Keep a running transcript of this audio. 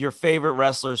your favorite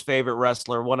wrestler's favorite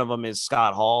wrestler. One of them is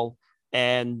Scott Hall.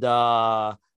 And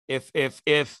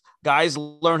if guys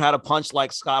learn how to punch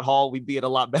like Scott Hall, we'd be in a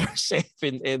lot better shape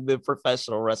in the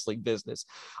professional wrestling business.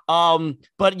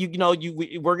 But we're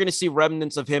going to see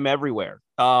remnants of him everywhere.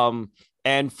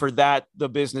 And for that, the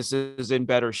business is in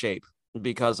better shape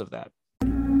because of that.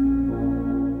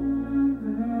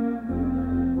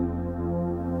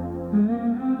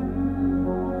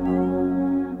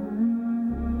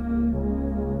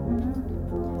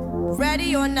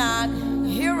 Ready or not,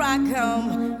 here I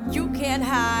come, you can't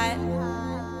hide.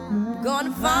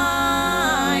 Gonna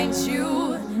find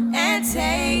you and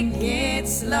take it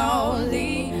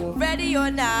slowly. Ready or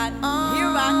not,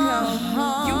 here I come,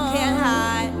 you can't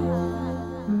hide.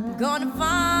 Gonna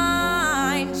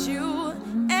find you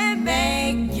and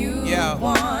make you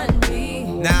want me.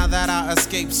 Now that I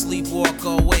escape, sleep, walk,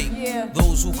 awake.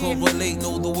 Those who can relate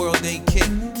know the world ain't kick.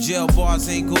 Jail bars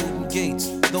ain't golden gates.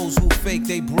 Those who fake,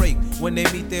 they break. When they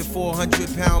meet their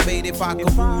 400-pound mate, if I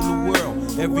could rule the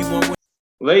world, everyone would.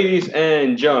 Ladies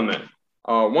and gentlemen,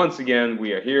 once again,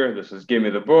 we are here. This is Give Me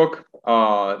the Book.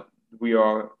 We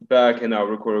are back in our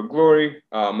recorded glory.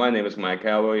 My name is Mike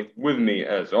Calloway. With me,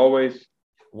 as always,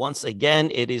 once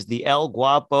again, it is the El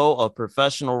Guapo of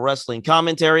professional wrestling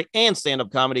commentary and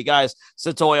stand-up comedy. Guys,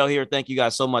 Satoyo here. Thank you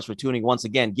guys so much for tuning once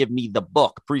again. Give me the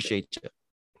book. Appreciate you.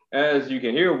 As you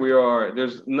can hear,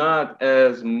 there's not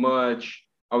as much,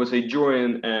 I would say, joy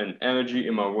and energy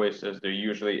in my voice as there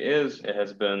usually is. It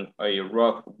has been a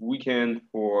rough weekend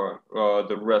for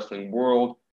the wrestling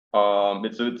world.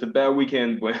 It's a bad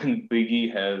weekend when Big E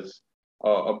has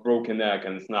a broken neck,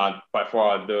 and it's not by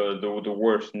far the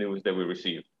worst news that we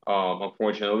received.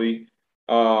 Unfortunately,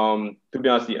 to be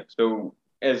honest, yeah. So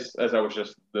as I was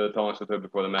just telling Satoyo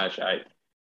before the match, I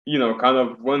kind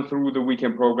of went through the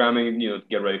weekend programming, to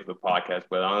get ready for the podcast,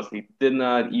 but honestly did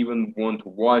not even want to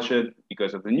watch it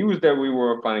because of the news that we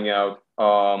were finding out.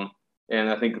 And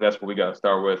I think that's what we got to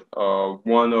start with.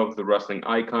 One of the wrestling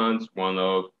icons, one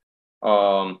of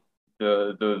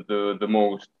the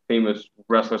most famous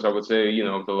wrestlers, I would say,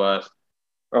 of the last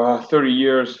 30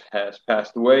 years has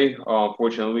passed away.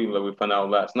 Unfortunately, like we found out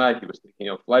last night, he was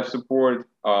taking life support.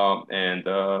 And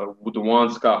the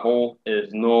one, Scott Hall, is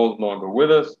no longer with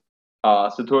us.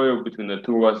 Satoyo, between the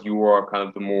two of us, you are kind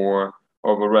of the more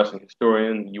of a wrestling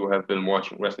historian. You have been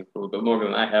watching wrestling for a little bit longer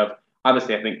than I have.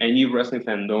 Obviously, I think any wrestling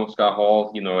fan knows Scott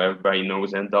Hall. Everybody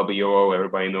knows NWO.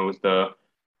 Everybody knows the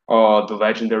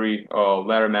legendary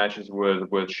ladder matches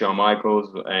with Shawn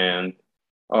Michaels and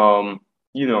a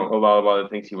lot of other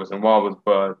things he was involved with.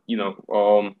 But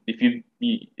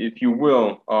if you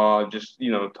will, just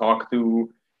talk to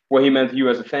what he meant to you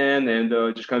as a fan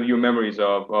and just kind of your memories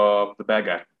of the bad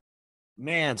guy.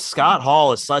 Man, Scott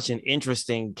Hall is such an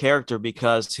interesting character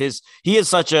because he is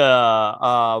such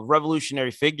a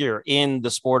revolutionary figure in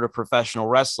the sport of professional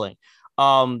wrestling,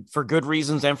 for good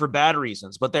reasons and for bad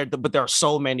reasons. But there are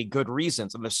so many good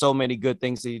reasons, and there's so many good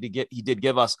things that he did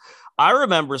give us. I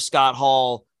remember Scott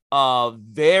Hall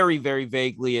very, very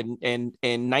vaguely in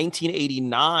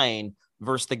 1989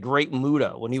 versus the Great Muta,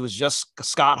 when he was just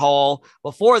Scott Hall.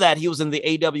 Before that, he was in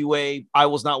the AWA. I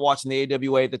was not watching the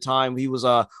AWA at the time. He was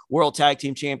a world tag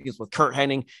team champions with Kurt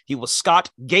Hennig. He was Scott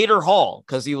Gator Hall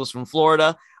because he was from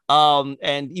Florida.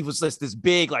 And he was this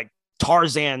big, like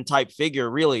Tarzan type figure,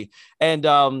 really. And,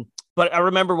 but I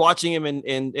remember watching him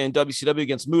in WCW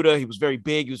against Muta. He was very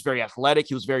big. He was very athletic.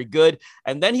 He was very good.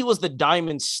 And then he was the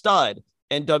Diamond Stud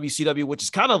in WCW, which is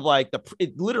kind of like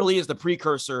it literally is the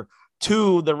precursor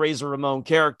to the Razor Ramon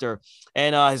character.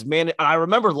 And I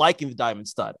remember liking the Diamond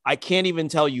Stud. I can't even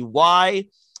tell you why.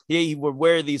 He would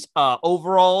wear these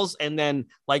overalls, and then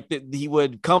he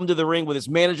would come to the ring with his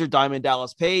manager, Diamond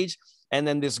Dallas Page, and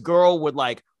then this girl would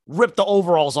rip the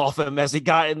overalls off him as he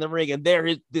got in the ring. And there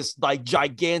is this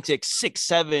gigantic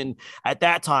 6'7" at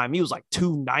that time. He was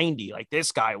 290.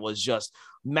 This guy was just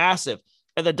massive.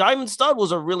 And the Diamond Stud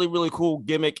was a really, really cool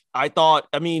gimmick. I thought,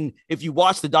 if you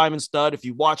watch the Diamond Stud, if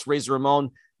you watch Razor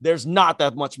Ramon, there's not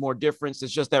that much more difference.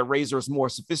 It's just that Razor is more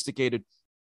sophisticated.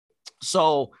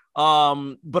 So,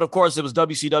 but of course it was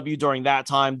WCW during that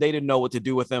time. They didn't know what to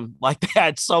do with him. They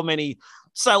had so many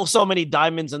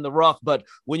diamonds in the rough, but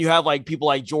when you have people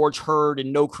like George Hurd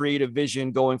and no creative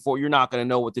vision going forward, you're not going to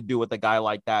know what to do with a guy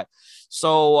like that.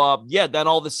 So, then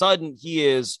all of a sudden he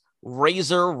is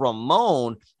Razor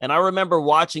Ramon. And I remember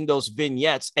watching those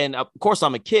vignettes, and of course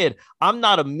I'm a kid. I'm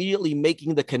not immediately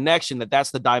making the connection that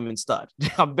that's the Diamond Stud.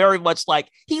 I'm very much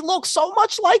he looks so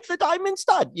much like the Diamond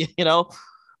Stud,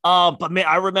 but man,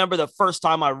 I remember the first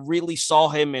time I really saw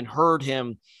him and heard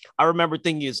him, I remember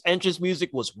thinking his entrance music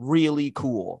was really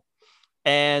cool.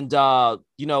 And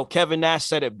Kevin Nash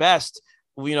said it best.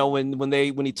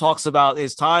 When he talks about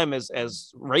his time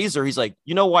as Razor, he's like,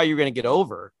 you know why you're going to get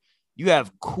over? You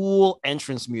have cool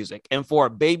entrance music. And for a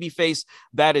babyface,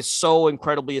 that is so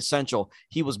incredibly essential.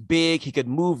 He was big. He could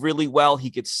move really well. He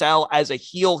could sell. As a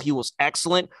heel, he was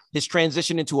excellent. His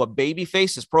transition into a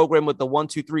babyface, his program with the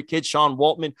 1-2-3 Kid, Sean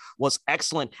Waltman, was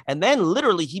excellent. And then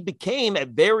literally he became, at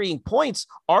varying points,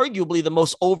 arguably the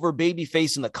most over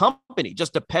babyface in the company,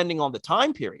 just depending on the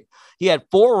time period. He had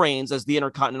 4 reigns as the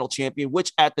Intercontinental Champion,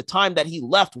 which at the time that he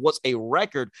left was a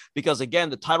record because, again,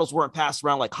 the titles weren't passed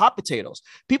around like hot potatoes.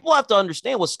 People have to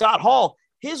understand with Scott Hall,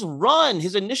 his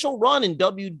initial run in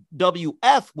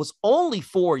WWF was only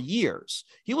 4 years.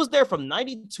 He was there from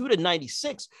 92 to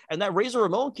 96. And that Razor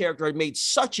Ramon character had made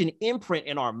such an imprint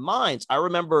in our minds. I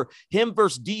remember him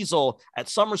versus Diesel at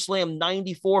SummerSlam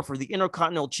 94 for the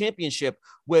Intercontinental Championship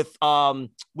with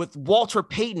Walter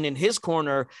Payton in his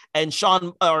corner, and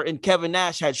Kevin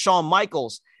Nash had Shawn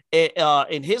Michaels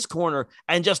in his corner,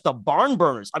 and just the barn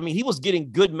burners. I mean, he was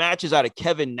getting good matches out of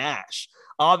Kevin Nash.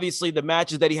 Obviously, the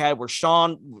matches that he had were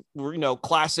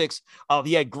classics.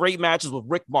 He had great matches with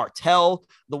Rick Martel,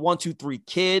 the 1-2-3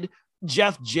 Kid,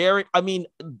 Jeff Jarrett. I mean,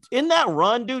 in that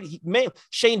run, dude,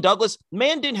 Shane Douglas,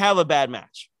 man, didn't have a bad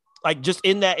match. Like, just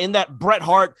in that Bret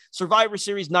Hart Survivor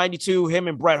Series 92, him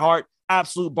and Bret Hart,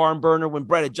 absolute barn burner when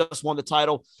Bret had just won the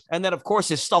title. And then, of course,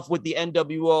 his stuff with the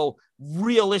NWO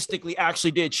realistically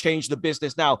actually did change the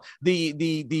business. Now,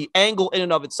 the angle in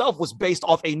and of itself was based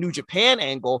off a New Japan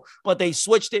angle, but they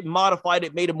switched it, modified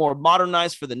it, made it more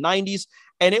modernized for the 90s,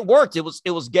 and it worked. It was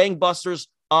gangbusters.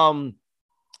 And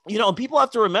people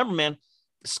have to remember, man,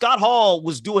 Scott Hall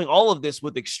was doing all of this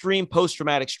with extreme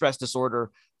post-traumatic stress disorder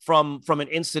from an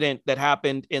incident that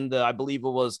happened in the, I believe it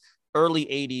was early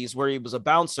 80s, where he was a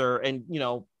bouncer and,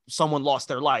 someone lost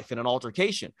their life in an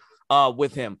altercation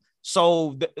with him.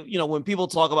 So, when people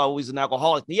talk about he's an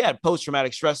alcoholic, he had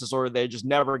post-traumatic stress disorder that just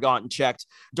never gotten checked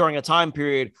during a time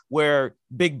period where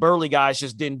big burly guys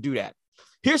just didn't do that.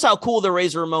 Here's how cool the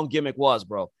Razor Ramon gimmick was,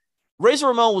 bro. Razor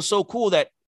Ramon was so cool that,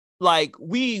 like,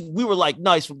 we were like,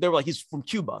 nice. They were like, he's from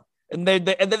Cuba. And then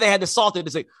they had to salt it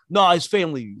to say, no, his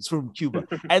family is from Cuba.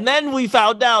 And then we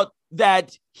found out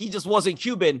that he just wasn't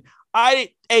Cuban.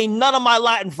 Ain't none of my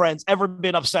Latin friends ever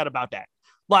been upset about that.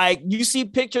 Like, you see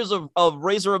pictures of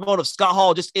Razor Ramon, of Scott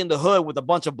Hall just in the hood with a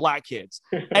bunch of black kids.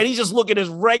 And he's just looking as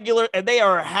regular, and they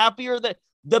are happier that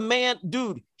the man,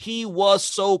 dude, he was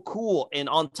so cool. And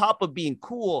on top of being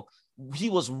cool, he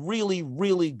was really,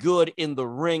 really good in the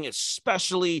ring,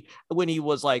 especially when he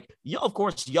was, like, of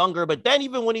course, younger, but then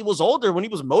even when he was older, when he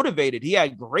was motivated, he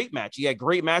had great matches. He had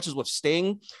great matches with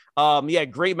Sting. He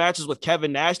had great matches with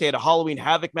Kevin Nash. They had a Halloween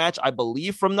Havoc match, I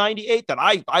believe, from 98 that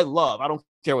I love. I don't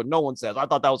care what no one says. I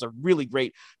thought that was a really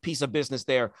great piece of business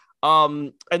there.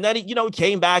 And then he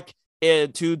came back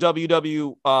to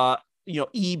WWE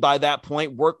by that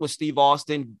point, worked with Steve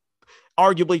Austin,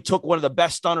 arguably took one of the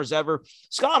best stunners ever.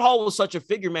 Scott Hall was such a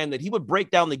figure, man, that he would break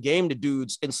down the game to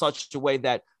dudes in such a way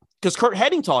that, because Kurt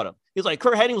Hennig taught him. He's like,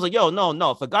 Kurt Hennig was like, yo,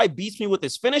 no. If a guy beats me with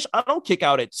his finish, I don't kick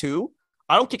out at 2.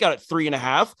 I don't kick out at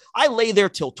 3.5. I lay there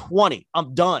till 20.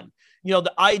 I'm done.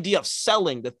 The idea of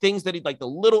selling, the things that the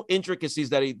little intricacies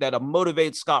that a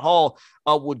motivated Scott Hall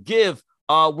would give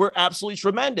were absolutely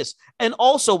tremendous. And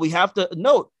also, we have to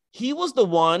note, he was the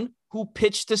one who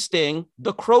pitched to Sting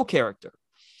the Crow character.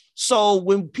 So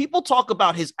when people talk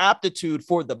about his aptitude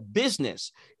for the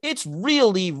business, it's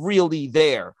really, really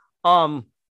there. Now,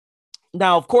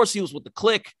 of course, he was with the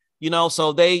Kliq,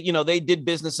 so they did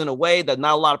business in a way that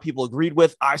not a lot of people agreed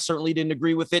with. I certainly didn't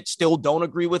agree with it, still don't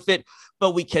agree with it,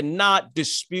 but we cannot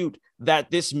dispute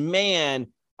that this man,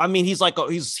 I mean, he's like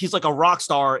a rock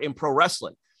star in pro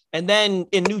wrestling. And then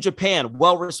in New Japan,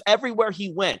 everywhere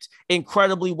he went,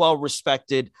 incredibly well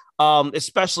respected,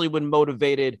 especially when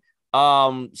motivated.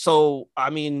 So, I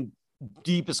mean,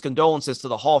 deepest condolences to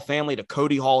the Hall family, to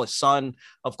Cody Hall, his son,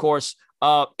 of course.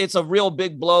 It's a real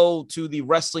big blow to the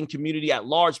wrestling community at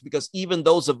large, because even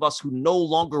those of us who no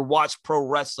longer watch pro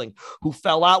wrestling, who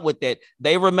fell out with it,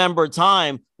 they remember a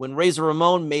time when Razor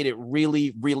Ramon made it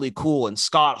really, really cool. And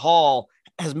Scott Hall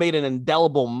has made an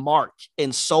indelible mark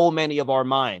in so many of our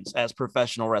minds as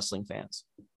professional wrestling fans.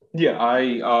 Yeah,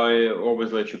 I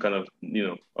always let you kind of,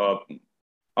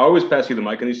 I always pass you the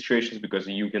mic in these situations, because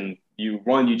you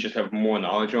just have more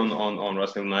knowledge on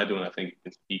wrestling than I do, and I think you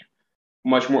can speak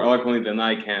much more eloquently than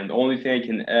I can. The only thing I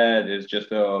can add is just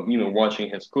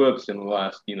watching his clips in the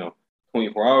last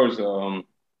 24 hours,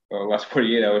 last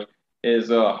 48 hours, is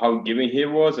how giving he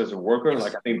was as a worker.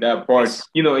 Like, I think that part,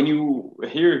 and you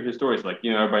hear his stories, like,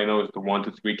 everybody knows the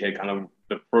 1-2-3 Kid, kind of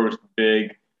the first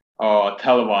big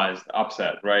televised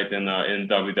upset, right, in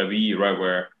WWE, right,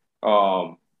 where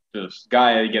this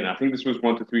guy again, I think this was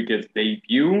 1-2-3 Kid's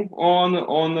debut on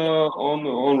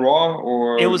Raw,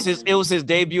 or It was his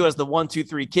debut as the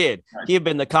 1-2-3 Kid. Right. He had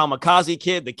been the Kamikaze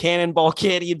Kid, the Cannonball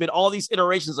Kid. He had been all these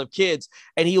iterations of kids,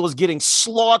 and he was getting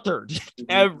slaughtered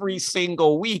every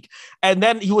single week. And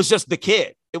then he was just the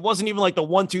kid. It wasn't even like the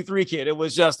 1-2-3 Kid. It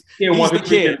was just he's the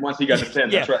kid. Once he got the pin,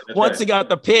 yeah. Once he got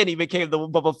the pin, he became the.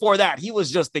 But before that, he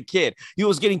was just the kid. He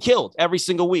was getting killed every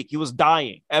single week. He was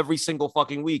dying every single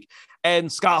fucking week. And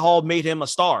Scott Hall made him a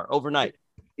star overnight.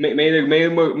 Gave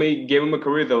him a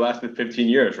career that lasted 15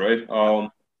 years, right?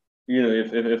 You know,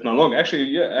 if not long. Actually,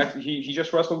 yeah, he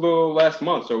just wrestled last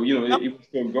month, so you know, it was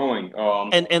still going.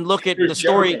 And look at the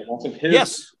story.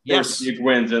 Yes. Big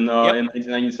wins in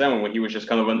 1997 when he was just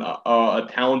kind of a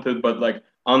talented but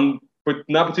but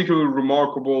not particularly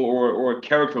remarkable or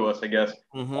characterless, I guess.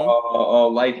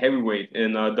 Light heavyweight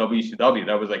in WCW.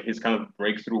 That was like his kind of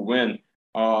breakthrough win.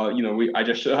 You know, I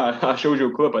showed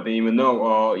you a clip. I didn't even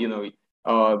know. You know,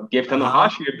 gave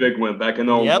Tanahashi a big win back in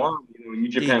 01. You know, New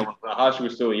Japan when Tanahashi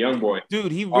was still a young boy.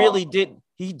 Dude, he really did.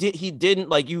 He didn't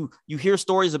like you hear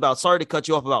stories about, sorry to cut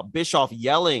you off, about Bischoff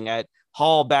yelling at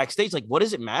Hall backstage. Like, what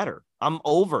does it matter? I'm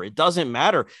over. It doesn't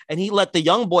matter. And he let the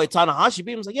young boy Tanahashi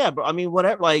beat him. He's like, yeah, but I mean,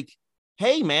 whatever. Like,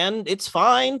 hey man, it's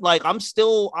fine. Like, I'm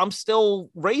still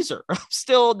Razor. I'm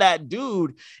still that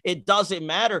dude. It doesn't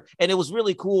matter. And it was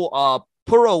really cool.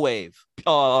 Purowave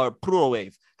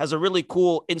has a really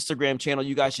cool Instagram channel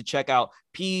you guys should check out.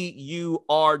 PURWWAVE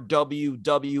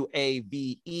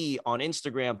on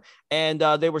Instagram. And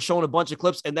they were showing a bunch of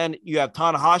clips. And then you have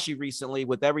Tanahashi recently,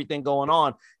 with everything going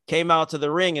on, came out to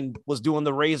the ring and was doing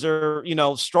the Razor, you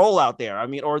know, stroll out there. I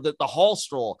mean, or the Hall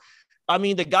stroll. I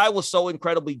mean, the guy was so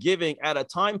incredibly giving at a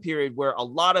time period where a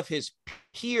lot of his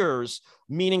peers,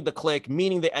 meaning the Clique,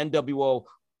 meaning the NWO,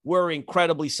 were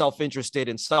incredibly self-interested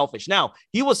and selfish. Now,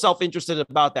 he was self-interested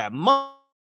about that money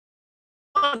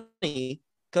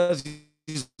because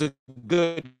he's a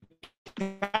good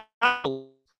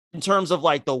in terms of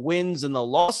like the wins and the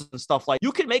losses and stuff. Like,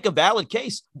 you can make a valid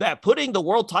case that putting the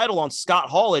world title on Scott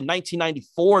Hall in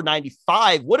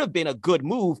 1994-95 would have been a good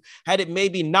move had it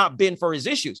maybe not been for his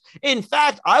issues. In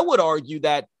fact, I would argue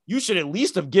that you should at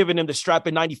least have given him the strap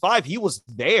in 95. He was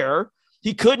there.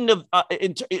 He couldn't have,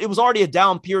 it was already a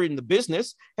down period in the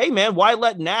business. Hey, man, why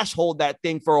let Nash hold that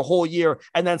thing for a whole year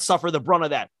and then suffer the brunt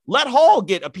of that? Let Hall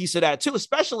get a piece of that too,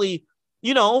 especially,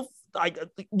 you know, like,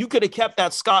 you could have kept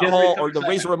that Scott Hall or the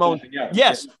Razor Ramon.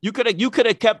 Yes, you could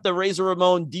have kept the Razor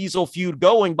Ramon Diesel feud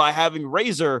going by having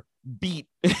Razor beat,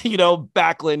 you know,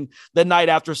 Backlund the night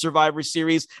after Survivor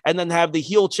Series, and then have the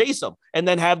heel chase him, and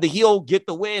then have the heel get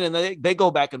the win, and they go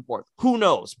back and forth. Who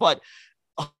knows? But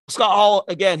Scott Hall,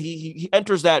 again, he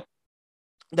enters that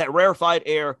rarefied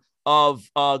air of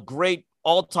great,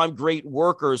 all-time great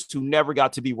workers who never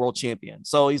got to be world champion.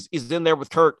 So he's in there with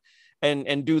Kurt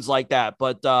and dudes like that.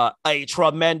 But a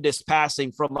tremendous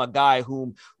passing from a guy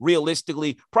whom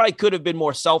realistically probably could have been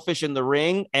more selfish in the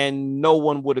ring, and no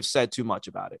one would have said too much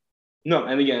about it. No,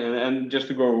 and again, and just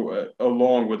to go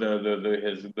along with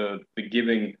the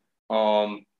giving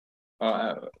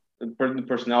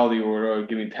personality or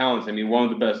giving talents. I mean, one of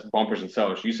the best bumpers and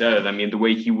sellers. You said it. I mean, the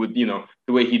way he would, you know,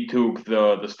 the way he took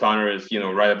the stunner is, you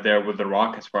know, right up there with The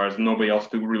Rock as far as nobody else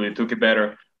really took it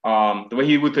better. The way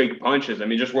he would take punches. I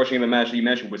mean, just watching the match that you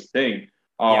mentioned with Sting.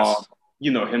 Yes.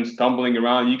 You know, him stumbling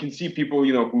around. You can see people,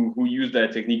 you know, who use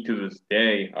that technique to this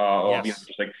day. Yes. You know,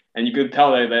 just like, and you could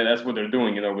tell that that's what they're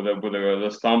doing. You know, with the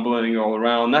stumbling all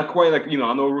around. Not quite like, you know,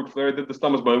 I know Ric Flair did the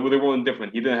stumbles, but they weren't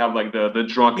different. He didn't have like the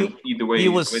drunken speed the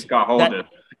way Scott Hall did.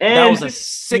 And that was a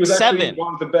 6'7".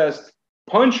 One of the best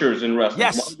punchers in wrestling.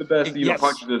 Yes. One of the best, you know,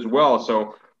 punchers as well.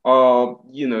 So,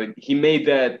 you know, he made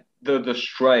that the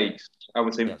strikes, I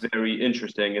would say, very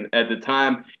interesting. And at the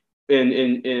time,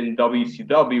 in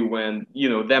WCW, when, you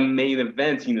know, that main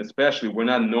event scene especially, we're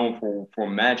not known for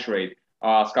match rate.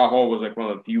 Scott Hall was like one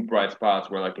of the few bright spots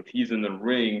where, like, if he's in the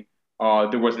ring,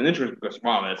 there was an interest because,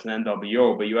 wow, that's an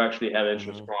NWO, but you actually had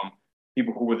interest from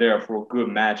people who were there for good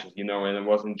matches, you know, and it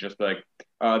wasn't just like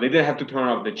they didn't have to turn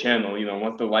off the channel, you know,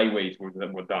 once the lightweights were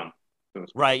done.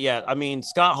 Right, yeah. I mean,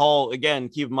 Scott Hall, again,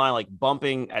 keep in mind, like,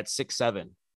 bumping at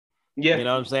 6'7". Yeah, you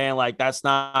know what I'm saying? Like, that's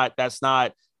not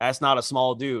a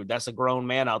small dude. That's a grown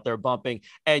man out there bumping.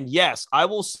 And yes, I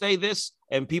will say this,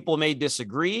 and people may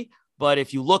disagree, but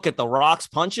if you look at The Rock's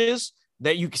punches,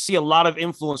 that you can see a lot of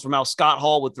influence from how Scott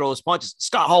Hall would throw his punches.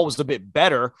 Scott Hall was a bit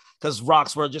better because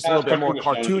Rock's were just a little bit more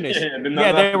cartoonish.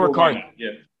 They were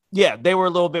cartoonish. Yeah, they were a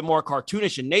little bit more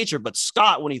cartoonish in nature, but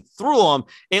Scott, when he threw him,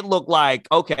 it looked like,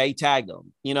 okay, he tagged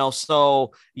him,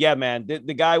 So yeah, man,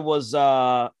 the guy was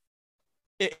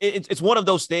it's one of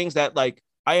those things that, like,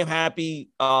 I am happy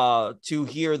to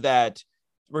hear that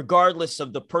regardless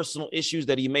of the personal issues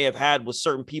that he may have had with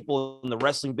certain people in the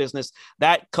wrestling business,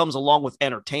 that comes along with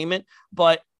entertainment.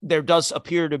 But there does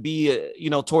appear to be,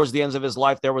 towards the ends of his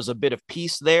life, there was a bit of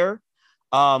peace there.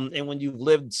 And when you've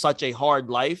lived such a hard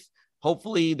life,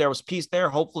 hopefully there was peace there.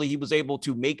 Hopefully he was able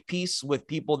to make peace with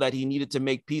people that he needed to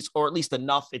make peace, or at least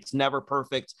enough. It's never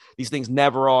perfect. These things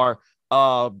never are.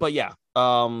 But yeah,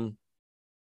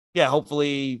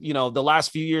 hopefully, the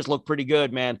last few years look pretty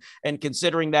good, man. And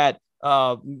considering that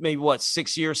maybe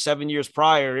 7 years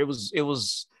prior, it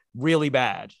was really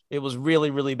bad. It was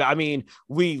really, really bad. I mean,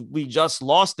 we just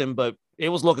lost him, but it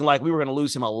was looking like we were going to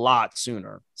lose him a lot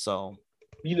sooner. So,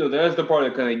 that's the part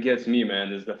that kind of gets me,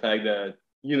 man, is the fact that,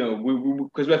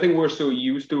 because I think we're so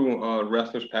used to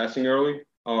wrestlers passing early.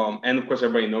 And of course,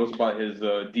 everybody knows about his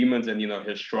demons and,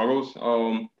 his struggles.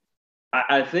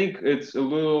 I think it's a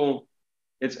little,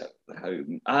 I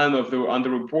don't know if they were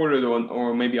underreported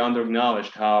or maybe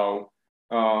under-acknowledged how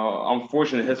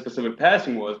unfortunate his specific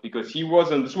passing was, because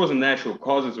this wasn't natural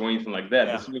causes or anything like that.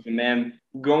 Yeah. This was a man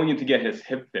going in to get his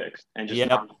hip fixed and just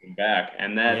not coming back.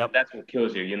 And that's what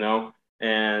kills you,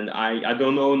 And I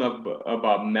don't know enough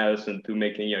about medicine to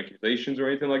make any accusations or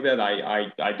anything like that.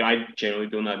 I generally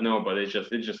do not know, but it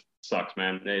just sucks,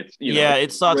 man. It's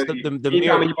it sucks. Really,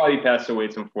 anytime anybody passes away,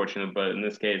 it's unfortunate, but in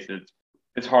this case,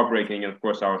 it's heartbreaking, and of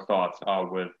course, our thoughts are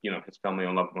with his family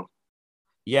and loved ones.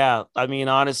 Yeah, I mean,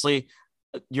 honestly,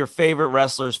 your favorite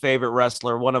wrestler's favorite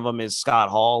wrestler, one of them is Scott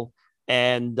Hall,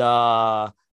 and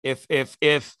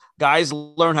if guys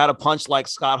learn how to punch like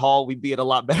Scott Hall, we'd be in a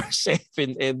lot better shape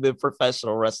in the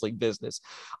professional wrestling business.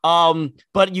 But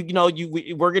we're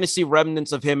going to see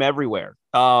remnants of him everywhere.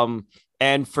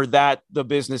 And for that, the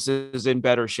business is in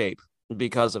better shape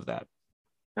because of that.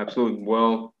 Absolutely.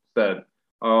 Well said.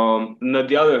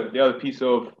 The other piece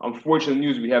of unfortunate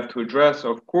news we have to address,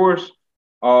 of course,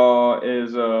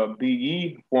 is Big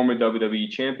E, former WWE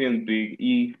champion. Big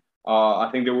E. I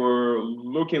think they were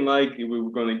looking like we were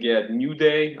going to get New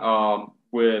Day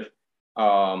with,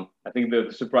 I think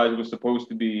the surprise was supposed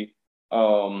to be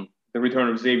the return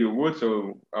of Xavier Woods,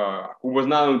 who was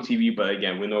not on TV, but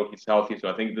again, we know he's healthy. So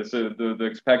I think this is the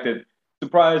expected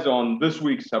surprise on this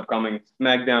week's upcoming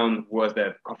SmackDown was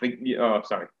that,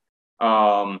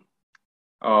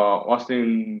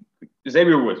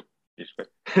 Xavier Woods.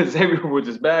 Xavier Woods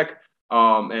is back,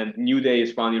 and New Day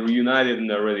is finally reunited, and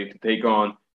they're ready to take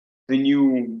on the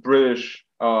new British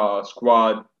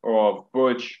squad of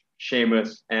Butch,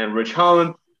 Sheamus, and Rich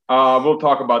Holland. We'll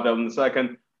talk about that in a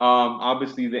second.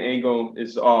 Obviously, the angle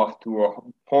is off to a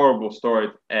horrible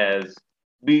start as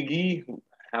Big E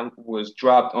was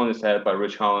dropped on his head by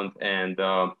Rich Holland, and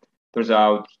turns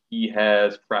out he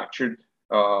has fractured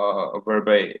a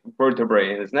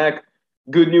vertebrae in his neck.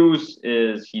 Good news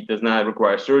is he does not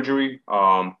require surgery.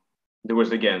 There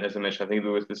was, again, as I mentioned, I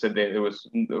think they said that it was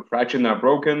fractured, not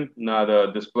broken,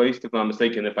 not displaced, if I'm not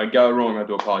mistaken. If I got it wrong, I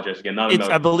do apologize again.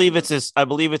 I believe it's a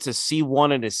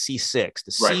C1 and a C6.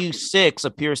 The C6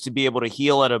 appears to be able to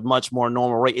heal at a much more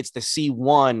normal rate. It's the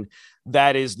C1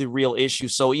 that is the real issue.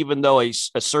 So even though a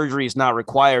surgery is not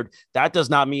required, that does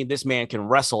not mean this man can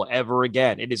wrestle ever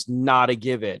again. It is not a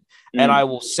given. And I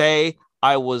will say,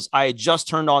 I had just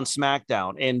turned on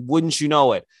SmackDown, and wouldn't you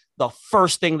know it, the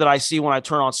first thing that I see when I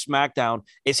turn on SmackDown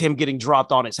is him getting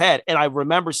dropped on his head. And I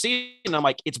remember seeing, I'm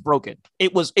like, it's broken.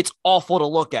 It's awful to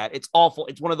look at. It's awful.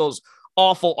 It's one of those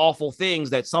awful, awful things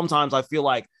that sometimes I feel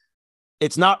like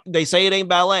it's not, they say it ain't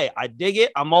ballet. I dig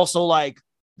it. I'm also like,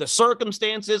 the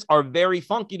circumstances are very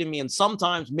funky to me. And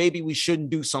sometimes maybe we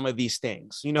shouldn't do some of these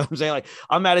things. You know what I'm saying? Like,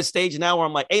 I'm at a stage now where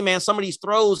I'm like, hey man, some of these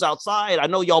throws outside, I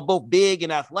know y'all both big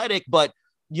and athletic, but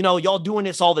y'all doing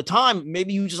this all the time.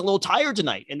 Maybe you just a little tired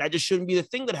tonight, and that just shouldn't be the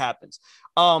thing that happens.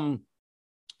 So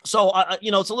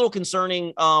it's a little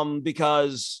concerning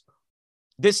because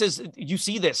you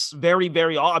see this very,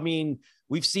 very, I mean,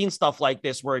 we've seen stuff like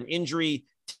this where an injury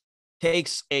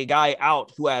takes a guy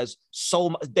out who has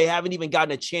they haven't even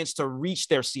gotten a chance to reach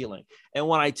their ceiling. And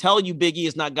when I tell you Big E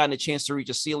has not gotten a chance to reach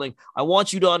a ceiling, I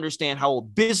want you to understand how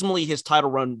abysmally his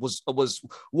title run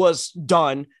was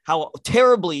done, how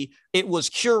terribly it was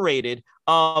curated.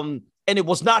 And it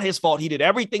was not his fault. He did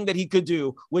everything that he could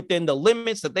do within the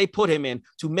limits that they put him in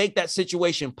to make that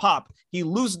situation pop. He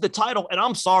loses the title, and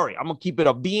I'm sorry. I'm going to keep it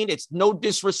a bean. It's no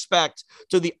disrespect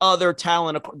to the other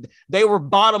talent. They were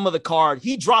bottom of the card.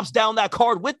 He drops down that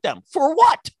card with them. For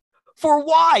what? For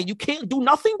why? You can't do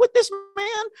nothing with this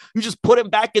man. You just put him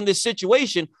back in this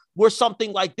situation where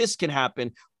something like this can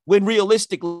happen, when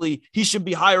realistically he should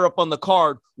be higher up on the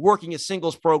card working a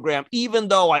singles program, even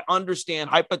though I understand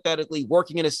hypothetically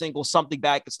working in a singles, something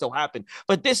bad could still happen.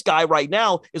 But this guy right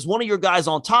now is one of your guys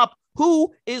on top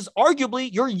who is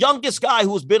arguably your youngest guy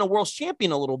who has been a world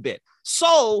champion a little bit.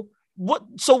 So what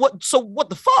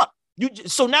the fuck?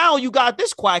 So now you got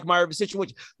this quagmire of a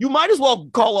situation. You might as well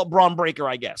call up Braun Breaker,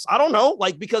 I guess. I don't know,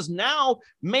 because now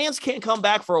Mans can't come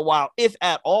back for a while, if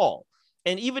at all.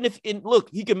 And even if, look,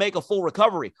 he can make a full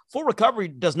recovery. Full recovery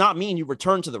does not mean you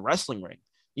return to the wrestling ring.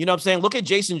 You know what I'm saying? Look at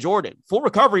Jason Jordan. Full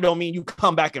recovery don't mean you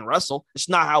come back and wrestle. It's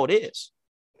not how it is.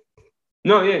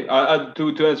 No, yeah.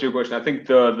 To answer your question, I think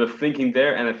the thinking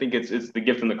there, and I think it's the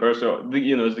gift and the curse.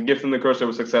 It's the gift and the curse of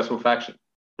a successful faction,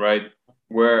 right?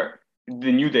 Where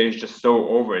the New Day is just so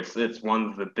over. It's one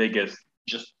of the biggest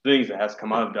just things that has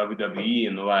come out of WWE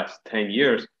in the last 10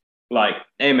 years. Like,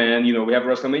 hey man, we have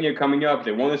WrestleMania coming up.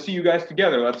 They want to see you guys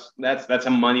together. That's a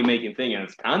money making thing, and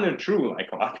it's kind of true. Like,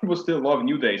 a lot of people still love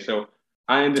New Day, so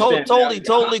I understand.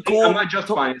 Totally cool. I'm not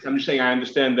justifying this. I'm just saying I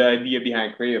understand the idea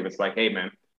behind creative. It's like, hey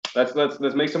man, let's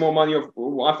make some more money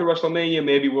after WrestleMania.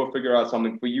 Maybe we'll figure out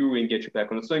something for you and get you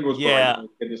back on the singles. Yeah,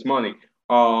 get this money.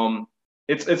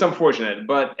 It's unfortunate,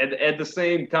 but at the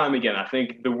same time, again, I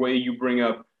think the way you bring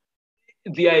up.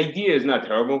 The idea is not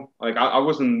terrible. Like, I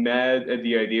wasn't mad at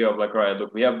the idea of, like, all right,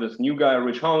 look, we have this new guy,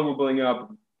 Rich Holland, we're building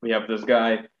up. We have this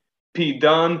guy, Pete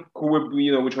Dunne, who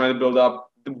we're trying to build up.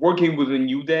 Working with a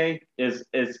New Day it's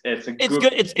a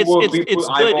good. It's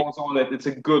eyeballs on it. It's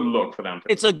a good look for them.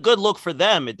 It's a good look for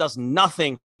them. It does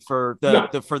nothing for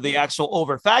the actual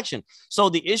over faction. So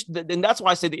the issue, and that's why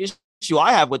I say the issue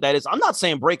I have with that is I'm not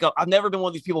saying break up. I've never been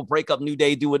one of these people break up New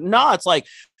Day, do it. No, it's like.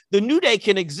 The New Day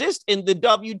can exist in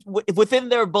within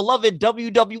their beloved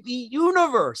WWE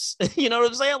universe. You know what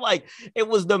I'm saying? Like, it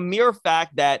was the mere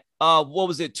fact that what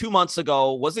was it, 2 months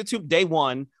ago? Was it day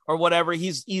one or whatever?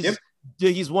 He's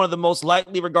one of the most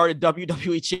lightly regarded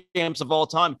WWE champs of all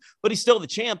time, but he's still the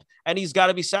champ, and he's got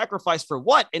to be sacrificed for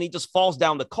what? And he just falls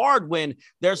down the card when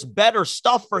there's better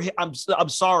stuff for him. I'm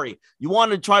sorry. You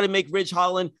want to try to make Ridge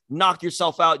Holland, knock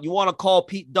yourself out. You want to call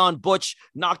Pete Dunne, Butch,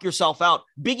 knock yourself out.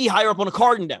 Biggie higher up on the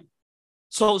card than them.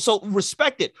 So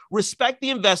respect it. Respect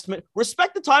the investment.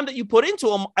 Respect the time that you put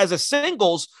into him as a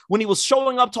singles when he was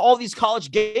showing up to all these college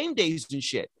game days and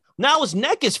shit. Now his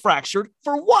neck is fractured.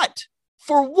 For what?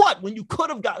 For what? When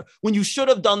you should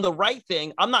have done the right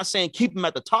thing. I'm not saying keep him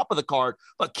at the top of the card,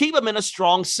 but keep him in a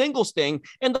strong singles thing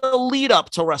in the lead up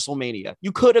to WrestleMania.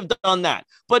 You could have done that,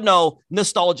 but no,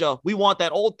 nostalgia. We want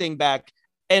that old thing back.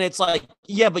 And it's like,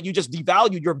 yeah, but you just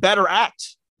devalued your better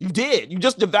act. You did. You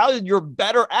just devalued your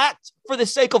better act for the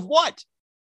sake of what?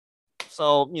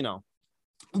 So,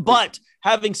 but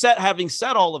having said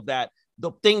all of that,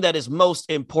 the thing that is most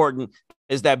important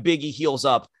is that Big E heals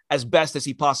up as best as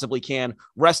he possibly can,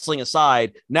 wrestling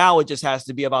aside. Now it just has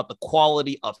to be about the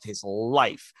quality of his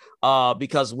life.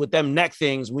 Because with them neck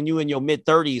things, when you in your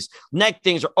mid-30s, neck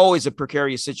things are always a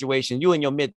precarious situation. You in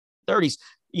your mid-30s,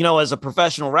 as a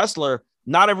professional wrestler,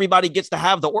 not everybody gets to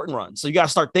have the Orton run. So you got to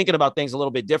start thinking about things a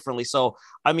little bit differently. So,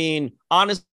 I mean,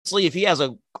 honestly, if he has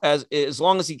as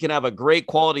long as he can have a great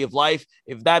quality of life,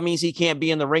 if that means he can't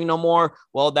be in the ring no more,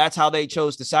 well, that's how they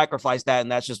chose to sacrifice that.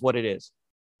 And that's just what it is.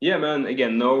 Yeah, man.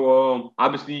 Again, no,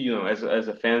 obviously, as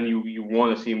a fan, you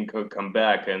want to see him come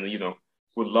back and,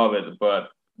 would love it. But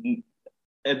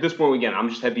at this point, again, I'm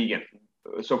just happy again.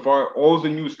 So far, all the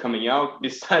news coming out,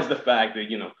 besides the fact that,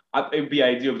 it'd be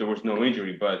ideal if there was no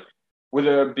injury, but with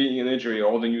there being an injury,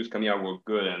 all the news coming out were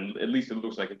good. And at least it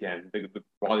looks like, again, the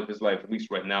quality of his life, at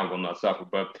least right now, will not suffer.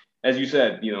 But as you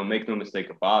said, make no mistake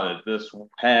about it, this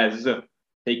has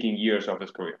taken years off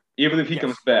his career. Even if he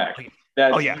comes back. He's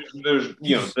done.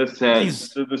 This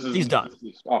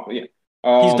is awful, yeah.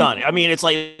 He's done. I mean, it's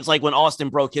like when Austin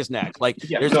broke his neck. Like,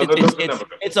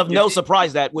 it's of no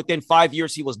surprise that within 5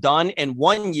 years he was done, and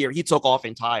 1 year he took off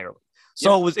entirely.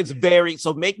 So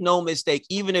so make no mistake.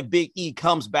 Even if Big E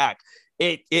comes back,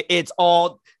 it's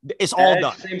all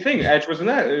done. Same thing. Edge was in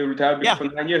that retired for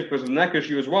 9 years because of the neck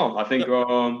issue as well. I think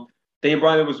Daniel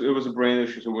Bryan it was a brain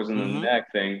issue, so it wasn't a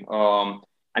neck thing.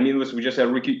 I mean, listen, we just had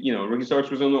Ricky Starks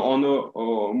was on the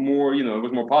more, it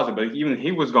was more positive, but even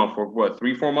he was gone for what,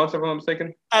 3-4 months, if I'm not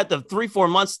mistaken? At the 3-4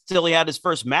 months till he had his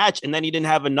first match, and then he didn't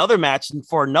have another match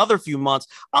for another few months.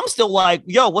 I'm still like,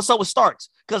 yo, what's up with Starks?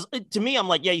 Because to me, I'm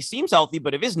like, yeah, he seems healthy,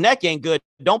 but if his neck ain't good,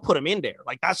 don't put him in there.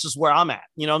 Like, that's just where I'm at.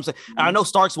 You know what I'm saying? And I know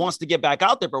Starks wants to get back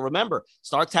out there, but remember,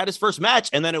 Starks had his first match,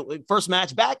 and then first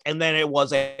match back, and then it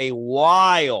was a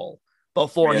while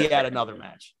before he had another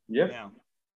match. Yeah.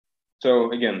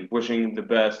 So again, wishing the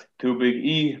best to Big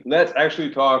E. Let's actually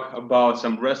talk about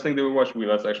some wrestling that we watched.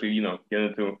 Let's actually, get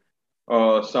into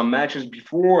some matches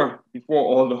before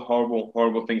all the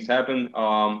horrible things happen.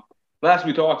 Last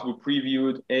we talked, we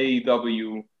previewed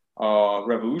AEW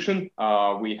Revolution.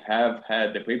 We have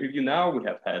had the pay-per-view now. We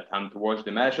have had time to watch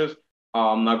the matches.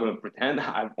 I'm not going to pretend.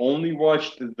 I've only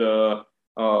watched the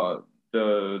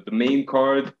main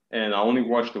card, and I only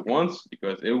watched it once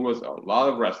because it was a lot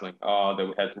of wrestling that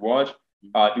we had to watch.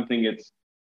 I do think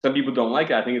some people don't like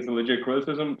it. I think it's a legit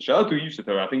criticism. Shout out to you,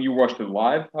 Satoru. I think you watched it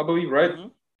live, I believe, right? Mm-hmm.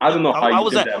 I don't know how I you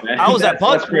was did at, that, man. I was at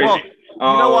Punch. That's crazy. Well,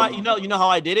 you know what? You know how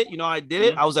I did it.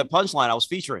 Mm-hmm. I was at Punchline. I was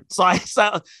featuring, so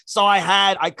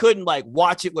I couldn't like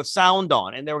watch it with sound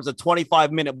on, and there was a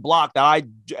 25-minute block that I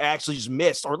actually just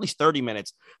missed, or at least 30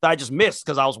 minutes that I just missed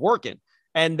because I was working.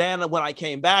 And then when I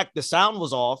came back, the sound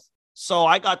was off. So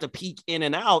I got to peek in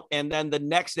and out. And then the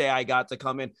next day I got to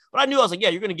come in. But I knew, I was like, yeah,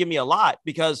 you're going to give me a lot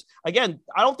because, again,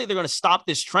 I don't think they're going to stop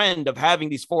this trend of having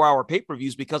these 4-hour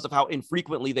pay-per-views because of how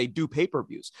infrequently they do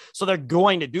pay-per-views. So they're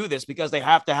going to do this because they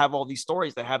have to have all these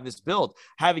stories that have this build.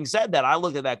 Having said that, I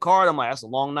looked at that card. I'm like, that's a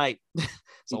long night.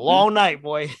 It's a long night,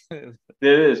 boy. It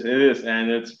is.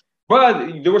 And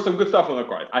but there was some good stuff on the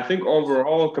card. I think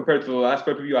overall, compared to the last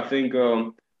pay-per-view, I think,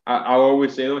 I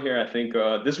always say on here, I think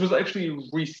this was actually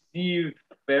received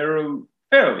fairly,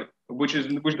 which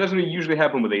doesn't usually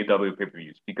happen with AEW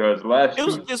pay-per-views because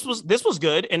this was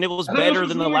good and it was better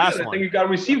than the last one. I think it got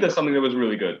received as something that was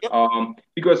really good. Yep.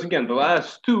 Because again, the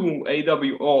last two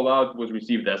AEW All Out was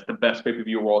received as the best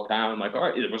pay-per-view of all time. I'm like, all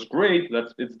right, it was great.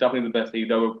 It's definitely the best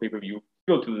AEW pay-per-view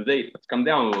still to the date. Let's come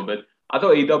down a little bit. I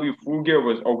thought AEW Full Gear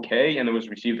was okay, and it was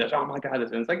received as, oh my god,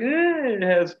 and it's like, it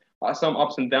has some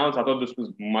ups and downs. I thought this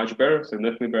was much better,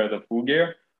 significantly better than Full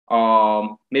Gear.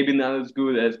 Maybe not as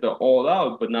good as the All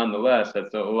Out, but nonetheless,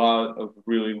 that's a lot of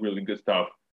really, really good stuff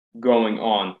going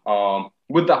on.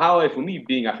 With the highlight for me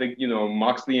being, I think,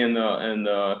 Moxley and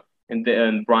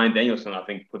Bryan Danielson, I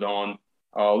think,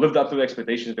 lived up to the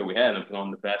expectations that we had and put on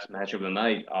the best match of the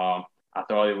night. I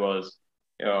thought it was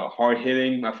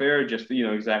hard-hitting affair, just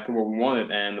exactly what we wanted,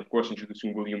 and of course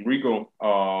introducing William Regal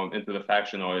into the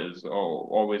faction is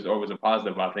always a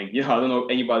positive. I think I don't know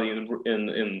anybody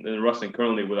in wrestling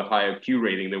currently with a higher Q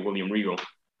rating than William Regal.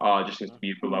 Just seems to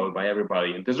be beloved by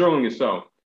everybody, and deservingly so.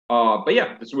 But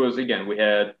yeah, this was, again, we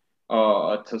had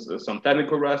some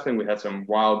technical wrestling, we had some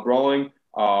wild brawling,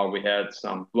 we had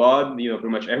some blood, pretty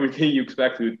much everything you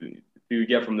expect to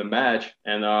get from the match.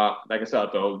 And like I said,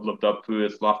 I thought it lived up to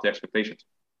its lofty expectations.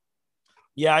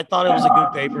 Yeah, I thought it was a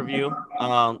good pay-per-view,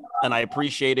 and I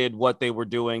appreciated what they were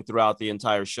doing throughout the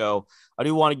entire show. I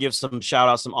do want to give some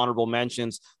shout-outs, some honorable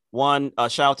mentions. One,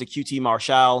 shout out to QT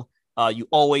Marshall. You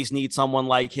always need someone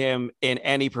like him in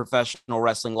any professional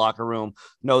wrestling locker room.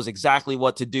 Knows exactly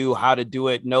what to do, how to do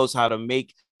it, knows how to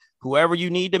make whoever you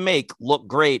need to make look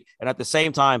great. And at the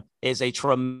same time is a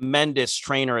tremendous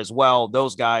trainer as well.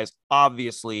 Those guys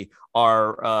obviously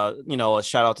are, a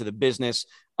shout out to the business.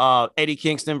 Eddie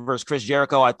Kingston versus Chris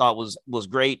Jericho, I thought was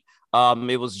great.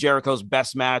 It was Jericho's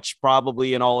best match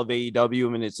probably in all of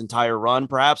AEW in its entire run,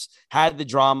 perhaps. Had the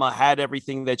drama, had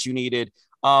everything that you needed.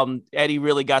 Eddie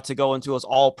really got to go into his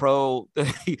all pro.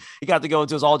 He got to go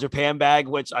into his all Japan bag,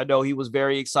 which I know he was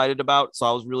very excited about. So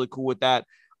I was really cool with that.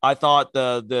 I thought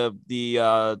the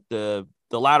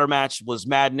ladder match was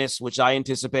madness, which I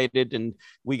anticipated, and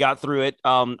we got through it.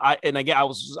 I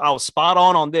was spot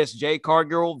on this. Jay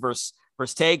Cargill versus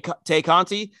Tay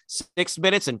Conti, 6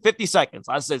 minutes and 50 seconds.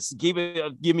 I said,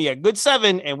 give me a good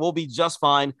 7 and we'll be just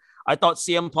fine. I thought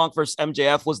CM Punk versus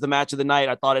MJF was the match of the night.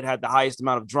 I thought it had the highest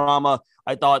amount of drama.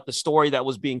 I thought the story that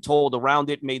was being told around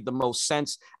it made the most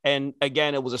sense. And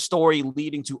again, it was a story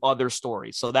leading to other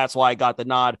stories. So that's why I got the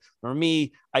nod. For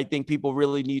me, I think people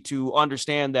really need to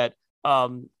understand that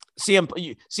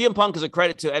CM Punk is a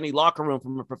credit to any locker room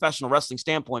from a professional wrestling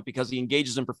standpoint because he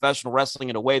engages in professional wrestling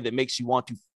in a way that makes you want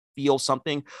to feel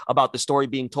something about the story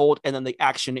being told and then the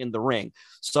action in the ring.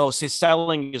 So his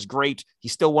selling is great.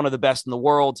 He's still one of the best in the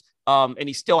world. And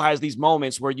he still has these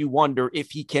moments where you wonder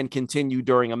if he can continue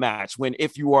during a match.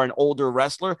 If you are an older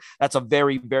wrestler, that's a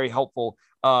very, very helpful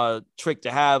trick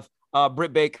to have.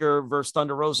 Britt Baker versus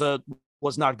Thunder Rosa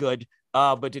was not good.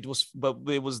 But it was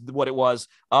what it was.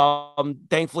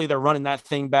 Thankfully, they're running that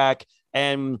thing back.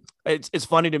 And it's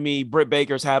funny to me, Britt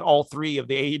Baker's had all 3 of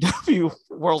the AEW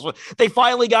worlds. They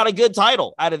finally got a good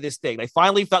title out of this thing. They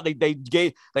finally felt they worked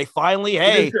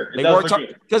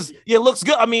hard because it looks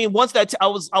good. I mean, once that I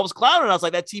was clowning. I was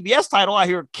like, that TBS title out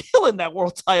here killing that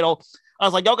world title. I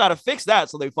was like, y'all got to fix that.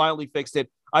 So they finally fixed it.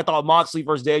 I thought Moxley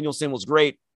versus Danielson was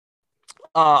great.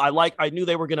 I knew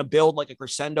they were going to build like a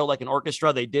crescendo, like an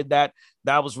orchestra. They did that.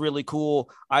 That was really cool.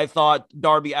 I thought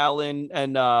Darby Allin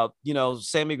and,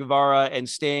 Sammy Guevara and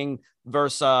Sting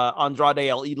versus Andrade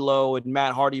El Idolo and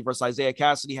Matt Hardy versus Isaiah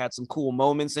Cassidy had some cool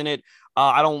moments in it.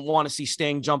 I don't want to see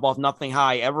Sting jump off nothing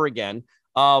high ever again.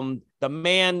 The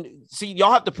man, see,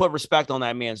 y'all have to put respect on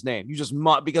that man's name. You just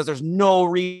must, because there's no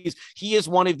reason. He is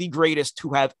one of the greatest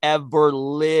to have ever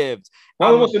lived.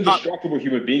 One of the most indestructible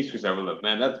human beings who's ever lived,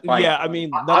 man. That's fine. Yeah, I mean,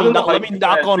 let me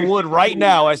knock on wood right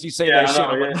now as you say that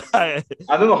shit.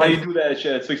 I don't know how you do that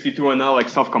shit at 62 and now like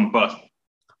self-combust.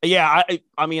 Yeah,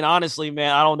 I mean, honestly,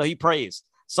 man, I don't know. He prays.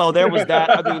 So there was that.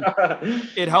 I mean,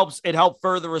 it helped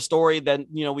further a story than,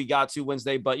 we got to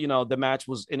Wednesday, but, the match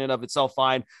was in and of itself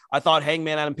fine. I thought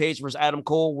Hangman Adam Page versus Adam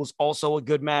Cole was also a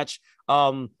good match.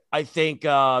 I think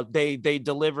they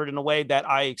delivered in a way that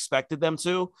I expected them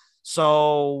to.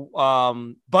 So,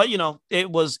 but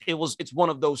it's one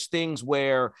of those things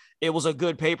where it was a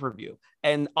good pay-per-view,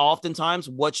 and oftentimes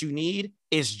what you need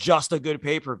is just a good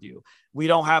pay-per-view. We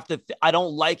don't have to, I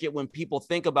don't like it when people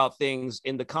think about things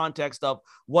in the context of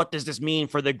what does this mean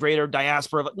for the greater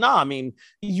diaspora? No, I mean,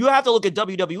 you have to look at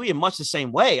WWE in much the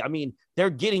same way. I mean, they're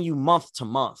getting you month to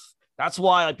month. That's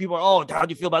why people are, how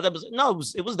do you feel about that? No,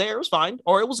 it was there. It was fine.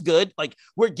 Or it was good. Like,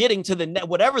 we're getting to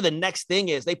whatever the next thing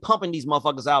is. They pumping these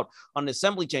motherfuckers out on the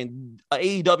assembly chain.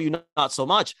 AEW, not so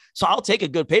much. So I'll take a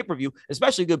good pay-per-view,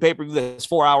 especially a good pay-per-view that's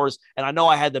 4 hours. And I know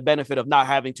I had the benefit of not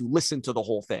having to listen to the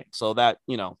whole thing. So that,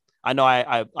 I know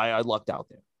I lucked out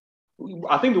there.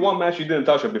 I think the one match you didn't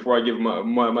touch on before I give my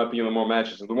opinion on more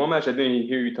matches. The one match I didn't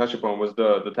hear you touch upon was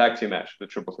the tag team match, the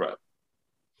triple threat.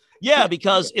 Yeah,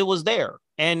 because it was there,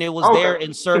 and it was there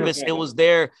in service. It was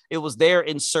there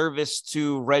in service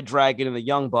to Red Dragon and the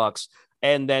Young Bucks.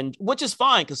 And then, which is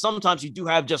fine, because sometimes you do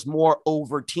have just more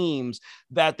over teams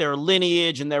that their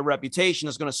lineage and their reputation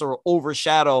is going to sort of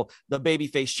overshadow the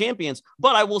babyface champions.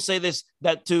 But I will say this,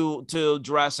 that to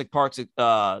Jurassic Park's,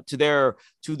 to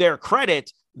their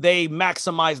credit, they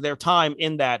maximize their time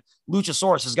in that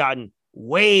Luchasaurus has gotten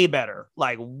way better,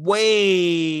 like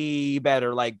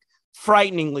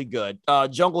frighteningly good.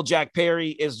 Jungle Jack Perry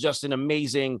is just an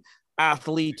amazing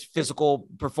athlete, physical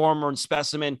performer, and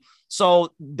specimen.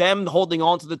 So them holding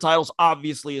on to the titles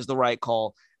obviously is the right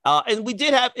call. And we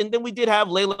did have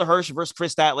Layla Hirsch versus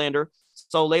Chris Statlander.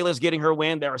 So Layla's getting her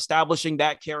win. They're establishing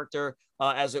that character,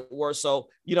 as it were. So,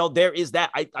 there is that.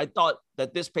 I thought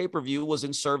that this pay-per-view was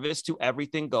in service to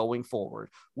everything going forward,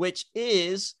 which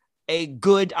is a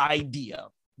good idea.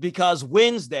 Because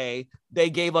Wednesday, they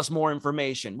gave us more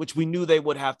information, which we knew they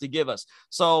would have to give us.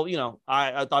 So,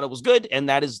 I thought it was good, and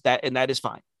that is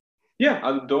fine. Yeah,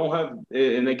 I don't have,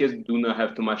 and I guess do not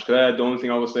have too much to add. The only thing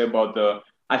I will say about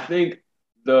I think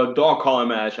the dog collar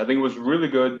match, I think it was really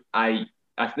good. I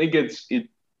think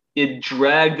it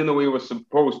dragged in the way it was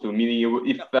supposed to, meaning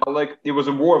it felt like it was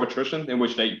a war of attrition, in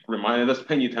which they reminded us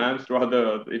many times throughout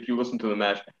if you listen to the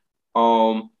match.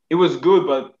 It was good,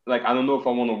 but I don't know if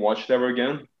I want to watch it ever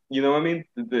again. You know what I mean?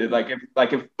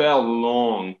 It felt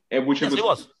long, which it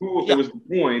was cool. Yeah. It was the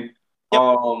point.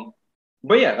 Yep.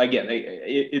 But yeah, again,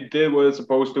 it did what it's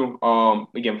supposed to.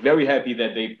 Again, very happy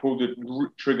that they pulled the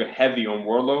trigger heavy on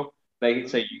Wardlow. Like,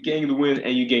 say, you're getting the win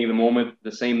and you're getting the moment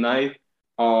the same night.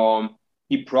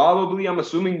 He probably, I'm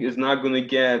assuming, is not going to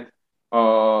get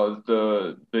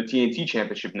the TNT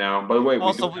championship now. By the way,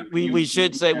 we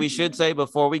should say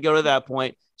before we go to that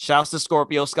point, shouts to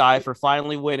Scorpio Sky for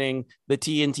finally winning the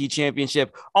TNT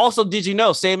championship. Also, did you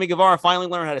know Sammy Guevara finally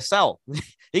learned how to sell?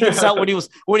 He could sell when he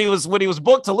was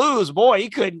booked to lose. Boy, he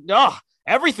couldn't.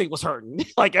 Everything was hurting.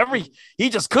 He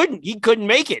just couldn't. He couldn't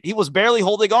make it. He was barely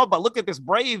holding on. But look at this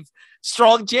brave,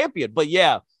 strong champion. But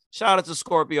yeah, shout out to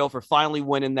Scorpio for finally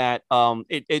winning that.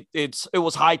 It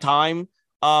was high time.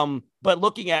 But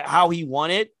looking at how he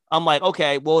won it, I'm like,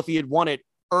 okay, well, if he had won it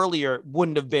earlier, it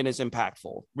wouldn't have been as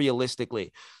impactful,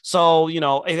 realistically. So,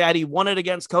 had he won it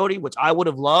against Cody, which I would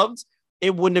have loved,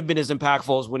 it wouldn't have been as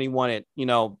impactful as when he won it,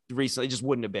 recently. It just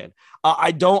wouldn't have been.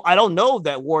 I don't know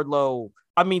that Wardlow,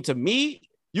 I mean, to me,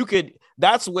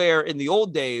 that's where in the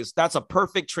old days, that's a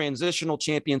perfect transitional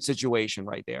champion situation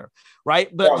right there.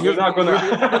 Right. But you're not going to.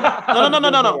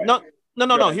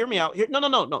 No. Hear me out.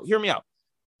 No. Hear me out.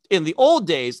 In the old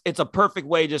days, it's a perfect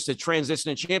way just to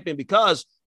transition a champion, because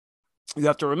you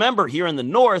have to remember, here in the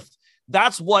North,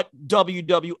 that's what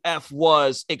WWF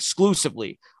was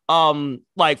exclusively,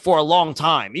 for a long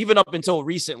time, even up until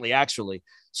recently, actually.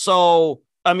 So,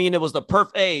 I mean, it was the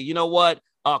perfect, hey, you know what?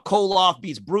 Koloff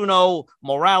beats Bruno,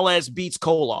 Morales beats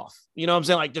Koloff. You know what I'm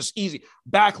saying? Like, just easy.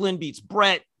 Backlund beats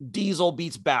Brett, Diesel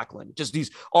beats Backlund. Just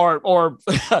these, or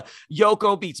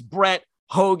Yoko beats Brett,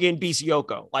 Hogan,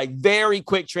 Bisioko, like very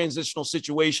quick transitional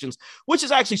situations, which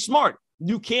is actually smart.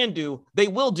 You can do, they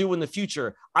will do in the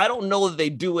future. I don't know that they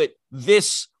do it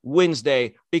this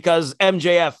Wednesday because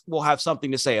MJF will have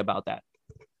something to say about that.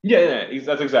 Yeah,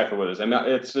 that's exactly what it is. I mean,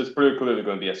 it's pretty clearly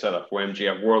going to be a setup for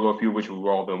MJF Wardlow feud, which we've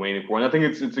all been waiting for, and I think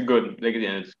it's a good, like,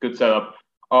 again, it's a good setup.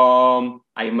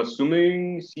 I'm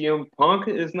assuming CM Punk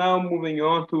is now moving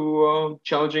on to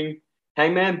challenging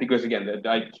Hangman because again,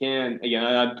 I can't.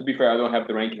 Again, to be fair, I don't have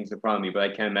the rankings in front of me, but I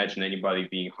can't imagine anybody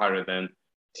being higher than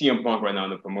CM Punk right now in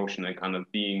the promotion and kind of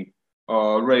being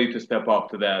ready to step up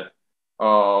to that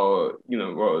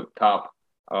top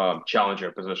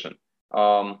challenger position.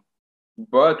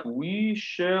 But we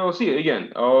shall see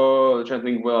again. I'm trying to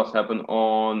think what else happened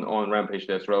on Rampage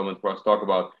that's relevant for us to talk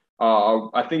about.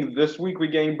 I think this week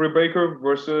we're getting Britt Baker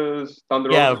versus Thunder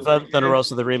Rosa. Yeah, Thunder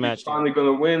Rosa, the rematch. She's finally going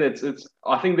to win. It's.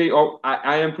 I think they.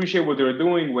 I appreciate what they're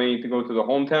doing, waiting to go to the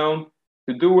hometown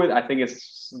to do it. I think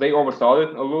they overthought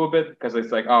it a little bit because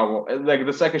it's like, oh well, like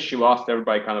the second she lost,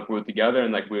 everybody kind of put it together,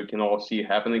 and like we can all see it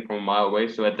happening from a mile away.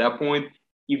 So at that point,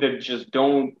 either just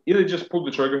pull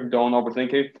the trigger, don't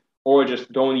overthink it, or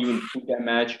just don't even put that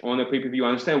match on a pay-per-view. I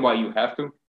understand why you have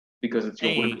to, because it's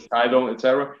your women's title,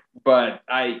 etc. But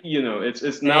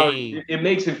it's now it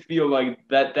makes it feel like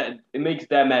that it makes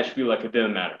that match feel like it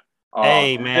didn't matter.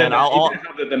 Man,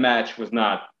 the match was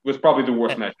probably the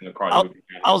worst match in the card.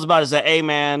 I was about to say, hey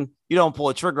man, you don't pull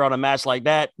a trigger on a match like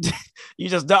that. You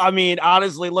just, I mean,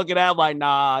 honestly, looking at it, like,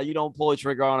 nah, you don't pull a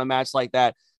trigger on a match like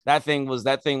that. That thing was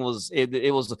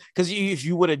it was because if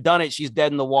you would have done it, she's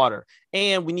dead in the water.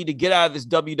 And we need to get out of this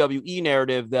WWE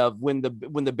narrative of when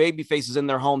the baby face is in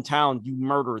their hometown, you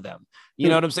murder them. You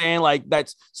know what I'm saying? Like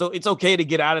that's so it's okay to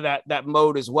get out of that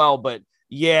mode as well. But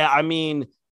yeah, I mean,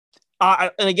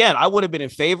 and again, I would have been in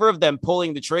favor of them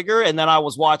pulling the trigger. And then I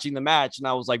was watching the match and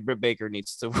I was like, Britt Baker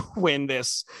needs to win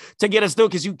this to get us through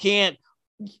because you can't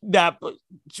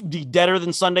be deader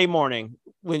than Sunday morning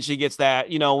when she gets that,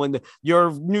 when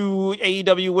your new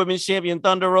AEW Women's Champion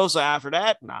Thunder Rosa after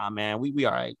that. Nah, man, we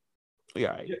all right. We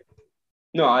all right. Yeah.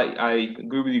 No, I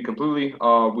agree with you completely.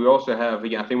 We also have,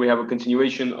 again, I think we have a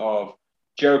continuation of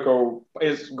Jericho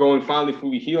is going finally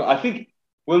fully heel. I think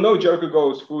we'll know Jericho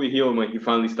goes fully heel when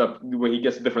he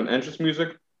gets different entrance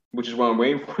music, which is what I'm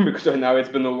waiting for because right now it's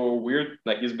been a little weird.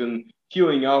 Like he's been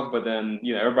healing up, but then,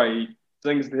 everybody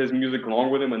sings his music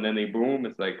along with him and then they boom.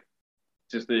 It's like,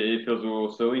 it feels a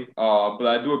little silly. But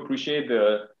I do appreciate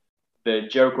the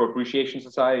Jericho Appreciation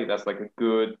Society. That's like a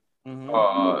good,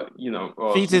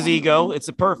 feeds his ego. It's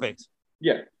a perfect.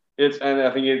 Yeah, and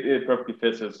I think it perfectly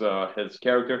fits his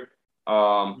character.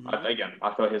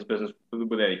 I thought his business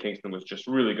with Eddie Kingston was just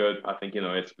really good. I think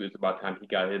it's about time he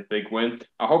got his big win.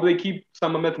 I hope they keep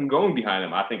some momentum going behind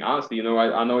him. I think honestly,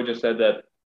 I know I just said that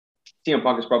CM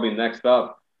Punk is probably next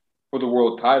up for the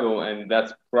world title, and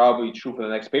that's probably true for the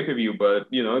next pay-per-view, but,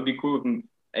 it'd be cool if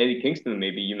Eddie Kingston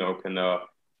maybe,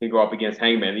 can go up against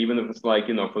Hangman, even if it's like,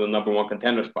 for the number one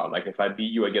contender spot. Like, if I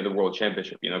beat you, I get the world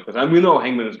championship, because we know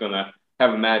Hangman is going to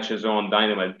have a match on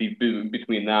Dynamite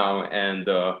between now and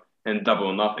Double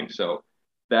or Nothing. So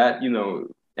that, and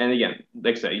again,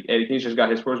 like I say, Eddie Kingston's got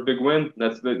his first big win.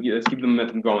 Let's keep the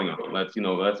momentum going on.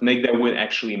 Let's make that win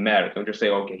actually matter. Don't just say,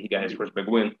 okay, he got his first big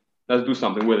win. Let's do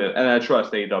something with it, and I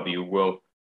trust AEW will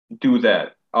do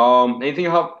that. Anything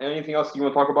else you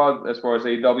want to talk about as far as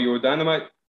AEW or Dynamite?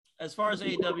 As far as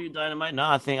AEW Dynamite, no,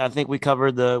 I think we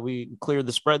cleared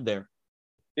the spread there.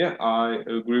 Yeah, I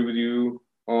agree with you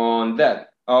on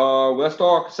that. Let's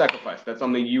talk Sacrifice. That's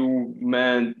something you,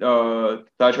 man,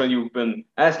 touch on. You've been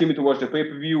asking me to watch the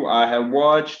pay-per-view. I have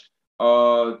watched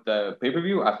the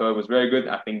pay-per-view. I thought it was very good.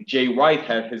 I think Jay White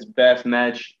had his best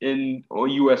match in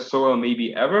U.S. soil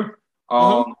maybe ever.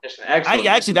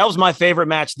 Actually, that was my favorite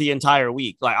match the entire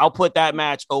week. Like, I'll put that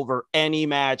match over any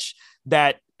match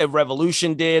that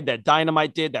Revolution did, that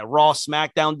Dynamite did, that Raw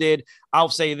SmackDown did. I'll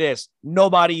say this: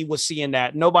 nobody was seeing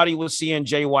that. Nobody was seeing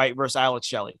Jay White versus Alex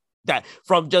Shelley. That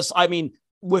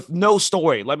with no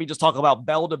story. Let me just talk about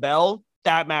bell to bell.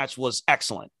 That match was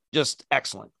excellent, just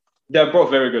excellent. They're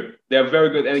both very good. They're very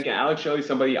good. And again, Alex Shelley,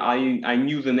 somebody I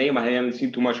knew the name. I haven't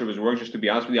seen too much of his work, just to be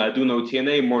honest with you. I do know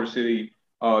TNA, Motor City.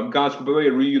 God's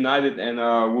Superior reunited and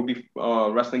will be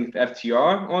wrestling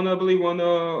FTR on, I believe, on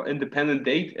an independent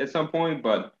date at some point.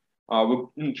 But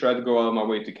we'll try to go out of my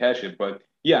way to catch it. But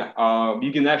yeah,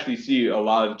 you can actually see a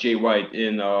lot of Jay White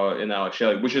in Alex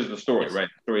Shelley, which is the story, right?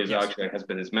 The story is Alex Shelley has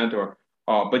been his mentor.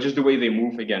 But just the way they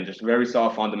move, again, just very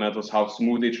soft fundamentals, how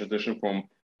smooth they transition from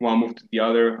one move to the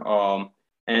other,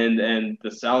 and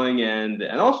the selling and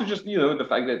also just the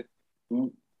fact that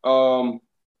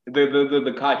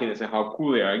the cockiness and how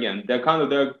cool they are. Again,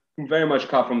 they're very much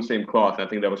cut from the same cloth. I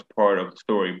think that was part of the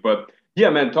story. But yeah,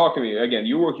 man, talk to me again.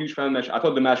 You were a huge fan of the match. I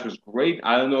thought the match was great.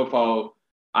 I don't know if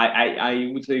I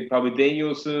would say probably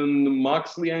Danielson,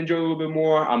 Moxley I enjoy a little bit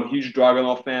more. I'm a huge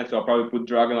Dragunov fan, so I'll probably put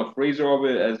Dragunov Fraser over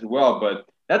it as well. But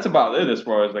that's about it as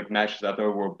far as like matches I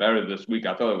thought were better this week.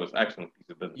 I thought it was an excellent piece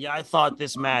of business. Yeah, I thought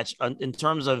this match, in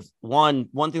terms of one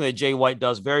thing that Jay White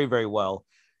does very, very well,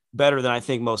 better than I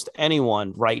think most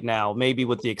anyone right now, maybe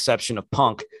with the exception of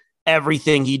Punk,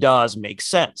 everything he does makes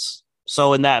sense.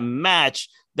 So in that match,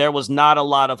 there was not a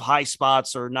lot of high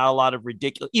spots or not a lot of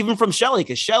ridiculous, even from Shelley,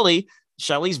 because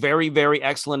Shelly's very, very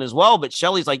excellent as well. But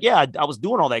Shelly's like, yeah, I was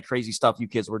doing all that crazy stuff you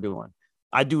kids were doing.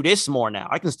 I do this more now.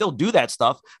 I can still do that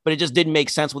stuff, but it just didn't make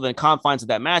sense within the confines of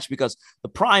that match because the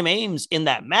prime aims in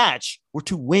that match were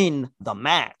to win the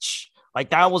match. Like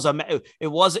that was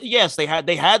yes, they had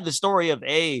the story of,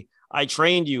 hey, I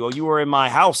trained you, or you were in my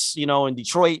house, in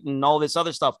Detroit and all this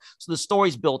other stuff. So the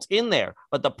story's built in there,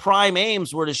 but the prime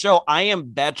aims were to show I am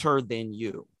better than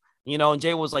you. And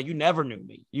Jay was like, you never knew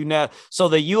me. So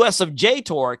the US of J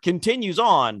tour continues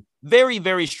on very,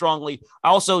 very strongly.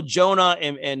 Also, Jonah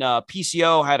and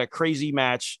PCO had a crazy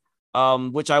match,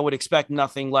 which I would expect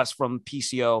nothing less from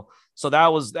PCO. So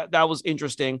that was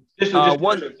interesting.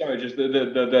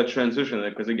 The transition,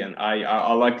 because again,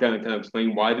 I like to kind of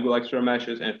explain why do we like certain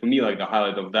matches, and for me, like the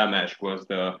highlight of that match was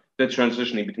the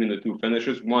transitioning between the two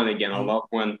finishers. One, again, I love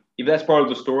when if that's part of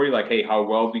the story, like, hey, how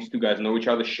well these two guys know each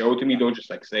other. Show it to me, don't just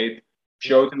like say it.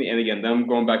 Show it to me, and again, them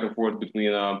going back and forth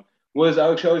between what is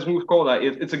Alex Shelley's move called?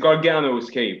 It's a Gargano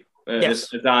escape.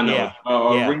 Yes. As I know.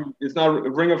 It's not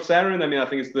Ring of Saturn. I mean, I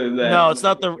think it's no, it's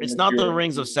not the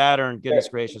Rings of Saturn. Goodness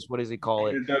gracious, what does he call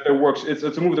it? That works. It's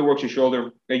a move that works your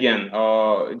shoulder. Again,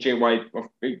 Jay White,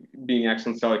 being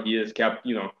excellent seller he is, kept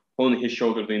holding his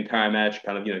shoulder the entire match.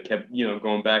 Kind of kept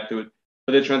going back to it.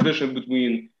 But the transition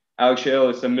between Alex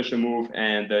Shelley's submission move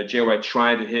and Jay White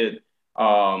trying to hit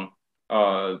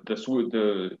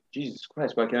the Jesus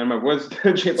Christ, but I can't remember what's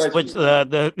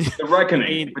the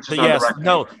Reckoning.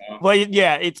 Well,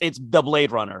 yeah, it's the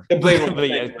Blade Runner. The Blade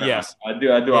Runner. Yes, I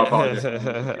do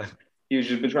apologize. He's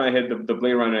just been trying to hit the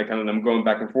Blade Runner, kind of them going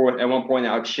back and forth. At one point,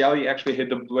 Alex Shelley actually hit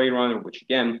the Blade Runner, which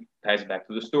again ties back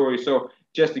to the story. So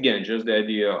just the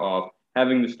idea of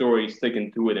having the story,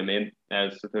 sticking to it, and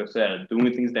as I said,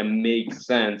 doing things that make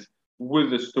sense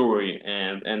with the story,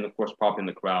 and of course popping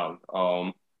the crowd.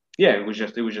 Yeah, it was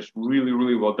just really,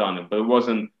 really well done. But it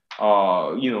wasn't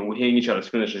we're hitting each other's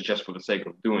finishes just for the sake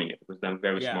of doing it. It was done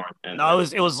very smart. And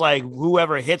it was like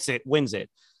whoever hits it wins it.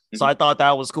 Mm-hmm. So I thought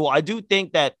that was cool. I do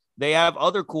think that they have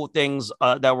other cool things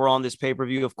that were on this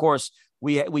pay-per-view. Of course,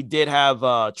 we did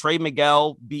have Trey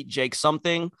Miguel beat Jake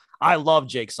Something. I love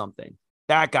Jake Something.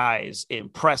 That guy is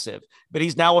impressive, but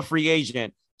he's now a free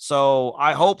agent. So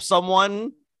I hope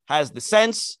someone has the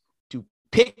sense to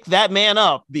pick that man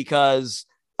up because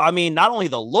I mean, not only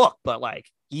the look, but like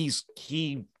he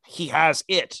has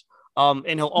it, and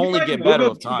he'll only get better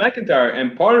with time. McIntyre,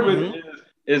 and part of it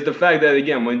is the fact that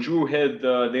again, when Drew hit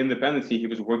the Independence, he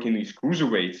was working these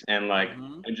cruiserweights and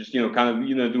and just kind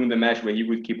of doing the match where he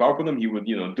would keep up with them. He would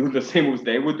do the same moves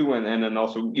they would do, and then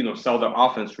also sell their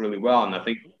offense really well. And I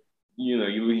think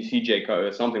you see Jake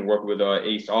Something work with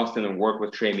Ace Austin and work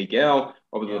with Trey Miguel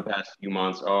over the past few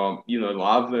months. A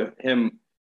lot of him.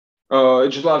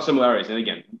 Just a lot of similarities. And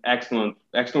again, excellent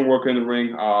work in the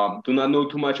ring. Do not know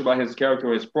too much about his character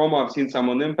or his promo. I've seen some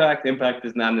on Impact. Impact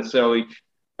is not necessarily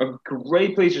a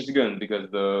great place just to go in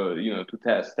because to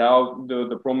test out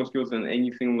the promo skills and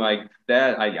anything like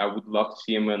that. I would love to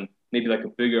see him in maybe like a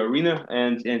bigger arena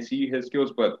and see his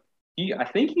skills. But I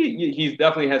think he's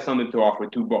definitely has something to offer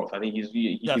to both. I think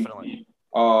he definitely.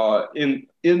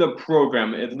 In the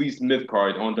program, at least mid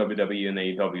card on WWE and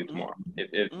AEW tomorrow.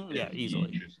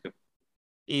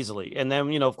 Easily. And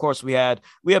then, of course, we had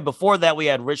before that, we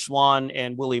had Rich Swann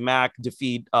and Willie Mack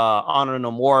defeat Honor No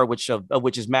More, which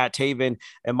is Matt Taven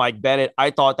and Mike Bennett. I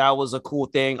thought that was a cool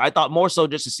thing. I thought more so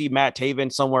just to see Matt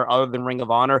Taven somewhere other than Ring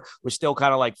of Honor, which still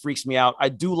kind of like freaks me out. I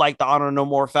do like the Honor No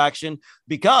More faction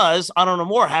because Honor No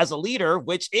More has a leader,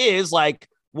 which is like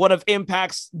one of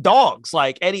Impact's dogs.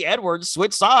 Like Eddie Edwards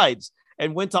switched sides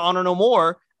and went to Honor No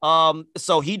More.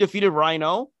 So he defeated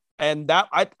Rhino. And that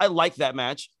I like that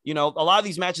match. A lot of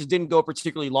these matches didn't go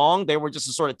particularly long. They were just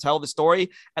to sort of tell the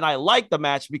story. And I like the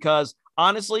match because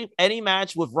honestly, any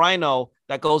match with Rhino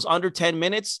that goes under 10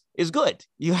 minutes is good.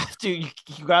 You have to, you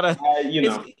gotta,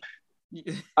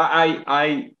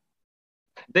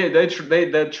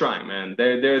 they're trying, man.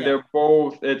 They're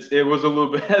both. It was a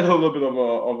little bit of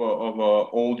a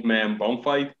old man bum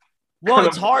fight. Well,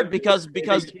 it's hard because they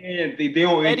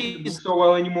don't Eddie's so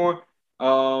well anymore.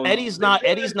 Eddie's not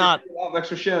a lot of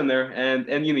extra shit in there,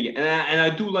 and you know, and I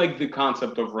do like the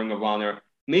concept of Ring of Honor,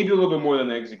 maybe a little bit more than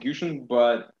the execution,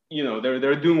 but you know,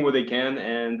 they're doing what they can,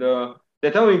 and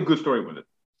they're telling a good story with it.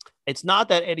 It's not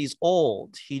that Eddie's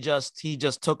old. He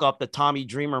just took up the Tommy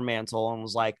Dreamer mantle and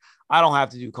was like, I don't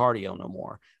have to do cardio no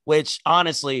more. Which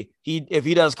honestly, if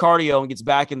he does cardio and gets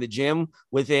back in the gym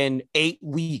within 8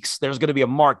 weeks, there's going to be a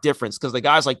marked difference because the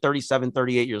guy's like 37,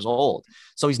 38 years old.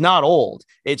 So he's not old.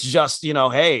 It's just, you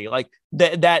know, hey, like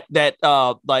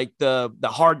like the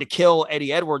hard to kill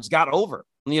Eddie Edwards got over.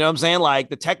 You know what I'm saying? Like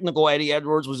the technical Eddie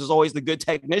Edwards was just always the good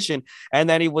technician. And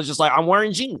then he was just like, I'm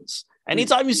wearing jeans.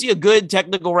 Anytime you see a good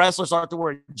technical wrestler start to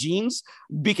wear jeans,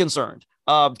 be concerned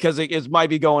because it might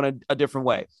be going a different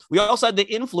way. We also had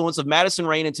the influence of Madison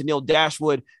Rayne and Tennille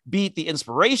Dashwood beat the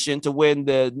Inspiration to win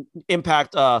the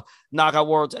Impact Knockout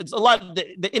Worlds. It's a lot of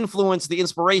the influence, the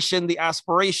inspiration, the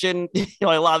aspiration, you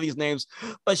know, a lot of these names.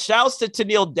 But shouts to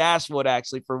Tennille Dashwood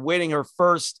actually for winning her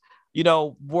first, you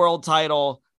know, world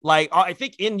title. Like I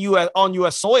think on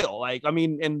U.S. soil. Like I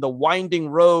mean, in the winding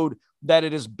road that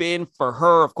it has been for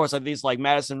her. Of course, I think it's like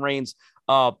Madison Rayne's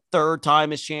third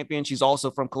time as champion. She's also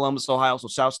from Columbus, Ohio, so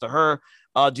shouts to her.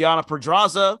 Deonna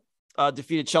Pedraza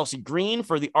defeated Chelsea Green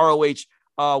for the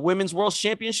ROH Women's World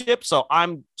Championship. So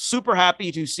I'm super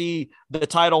happy to see the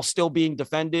title still being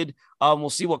defended. We'll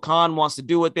see what Khan wants to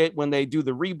do with it when they do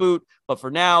the reboot. But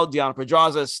for now, Deonna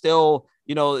Pedraza is still,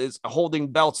 you know, is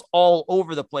holding belts all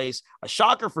over the place. A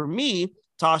shocker for me,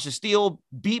 Tasha Steelz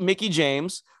beat Mickie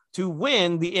James to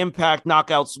win the Impact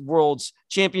Knockouts Worlds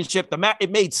Championship.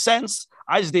 It made sense.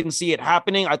 I just didn't see it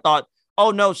happening. I thought,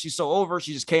 oh no, she's so over.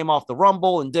 She just came off the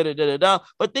Rumble and da-da-da-da-da.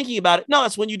 But thinking about it, no,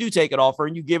 that's when you do take it off her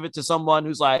and you give it to someone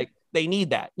who's like, they need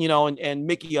that, you know, and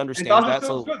Mickie understands that.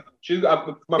 So she's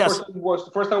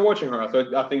first time watching her.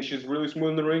 I think she's really smooth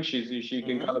in the ring. She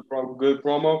can cut a good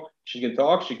promo. She can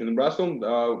talk. She can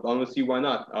wrestle. Let's see why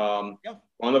not.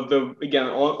 One of the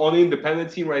on the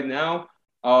independent scene right now.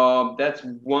 That's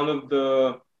one of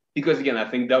the, because again, I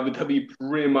think WWE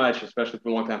pretty much, especially for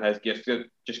a long time, has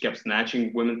just kept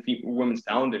snatching women's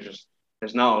talent.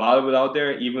 There's not a lot of it out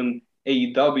there. Even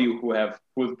AEW,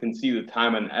 who can see the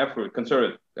time and effort,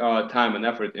 concerted time and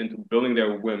effort into building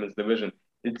their women's division,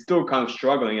 it's still kind of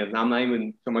struggling. And I'm not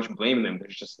even so much blaming them.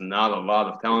 There's just not a lot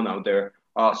of talent out there.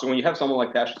 So when you have someone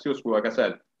like Tasha Steelz, who, like I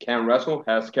said, can wrestle,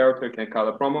 has character, can cut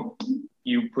a promo,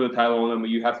 you put a title on them,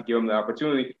 you have to give them the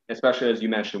opportunity, especially as you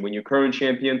mentioned, when you're current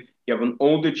champion, you have an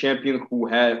older champion who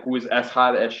is as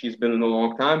hot as she's been in a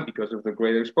long time because of the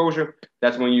great exposure.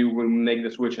 That's when you will make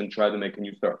the switch and try to make a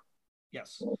new start.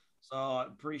 Yes. So I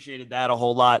appreciated that a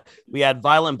whole lot. We had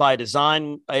Violent by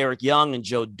Design, Eric Young and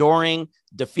Joe Doring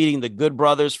defeating the Good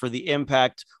Brothers for the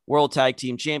Impact World Tag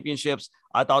Team Championships.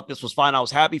 I thought this was fine. I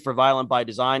was happy for Violent by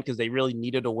Design because they really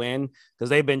needed a win because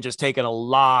they've been just taking a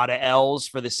lot of L's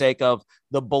for the sake of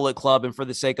the Bullet Club and for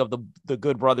the sake of the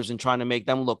Good Brothers and trying to make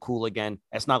them look cool again.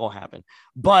 That's not going to happen.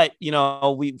 But, you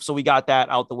know, we got that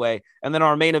out the way. And then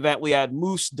our main event, we had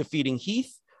Moose defeating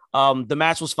Heath. The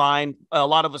match was fine. A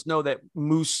lot of us know that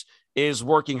Moose is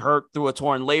working hurt through a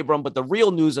torn labrum, but the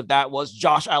real news of that was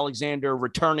Josh Alexander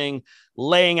returning,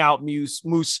 laying out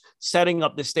Moose, setting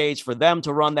up the stage for them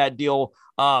to run that deal.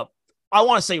 I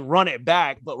want to say run it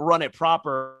back, but run it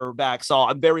proper back. So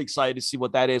I'm very excited to see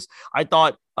what that is. I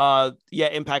thought,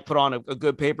 Impact put on a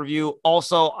good pay-per-view.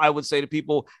 Also, I would say to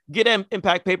people, get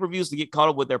Impact pay-per-views to get caught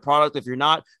up with their product if you're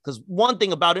not, because one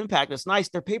thing about Impact that's nice,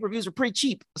 their pay-per-views are pretty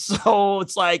cheap. So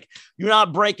it's like, you're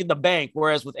not breaking the bank.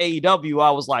 Whereas with AEW,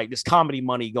 I was like, this comedy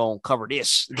money going to cover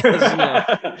this.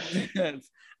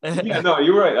 Yeah, no,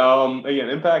 you're right. Again,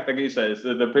 Impact, like you said,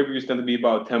 the pay-per-views tend to be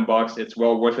about $10. It's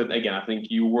well worth it. Again, I think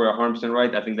you were 100%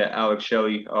 right. I think that Alex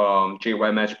Shelley, Jay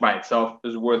White match by itself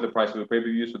is worth the price of the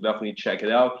pay-per-view, so definitely check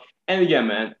it out. And again,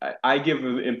 man, I give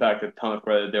Impact a ton of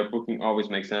credit. Their booking always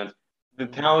makes sense. The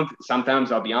talent,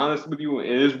 sometimes, I'll be honest with you, it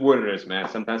is what it is, man.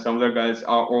 Sometimes some of their guys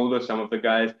are older. Some of the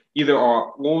guys either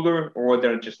are older or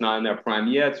they're just not in their prime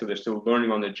yet, so they're still learning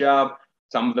on the job.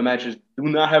 Some of the matches do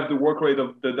not have the work rate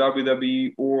of the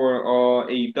WWE or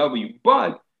AEW,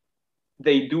 but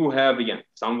they do have, again,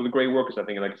 some of the great workers. I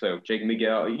think, like I said, Jake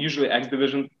Miguel, usually X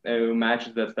Division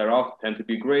matches that start off tend to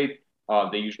be great.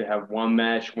 They usually have one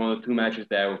or two matches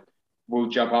that will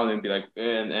jump out and be like,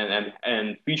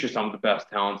 and feature some of the best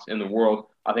talents in the world.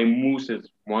 I think Moose is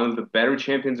one of the better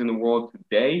champions in the world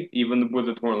today, even with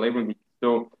the torn labrum. He can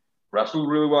still wrestle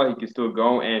really well. He can still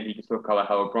go, and he can still call a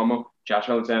hell of a promo. Josh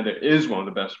Alexander is one of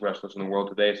the best wrestlers in the world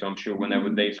today, so I'm sure whenever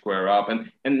they square up, and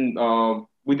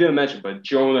we didn't mention, but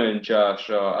Jonah and Josh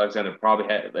Alexander probably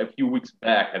had a few weeks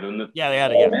back had a they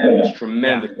had a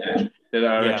tremendous match that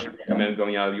I actually recommend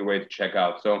going out of your way to check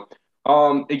out. So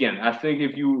again, I think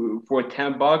if you for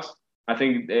 $10, I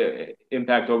think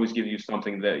Impact always gives you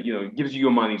something that gives you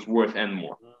your money's worth and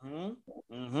more.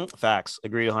 Facts.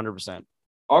 Agreed 100%.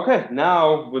 Okay,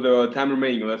 now with the time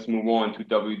remaining, let's move on to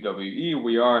WWE.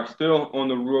 We are still on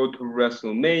the road to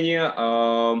WrestleMania.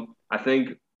 I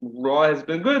think Raw has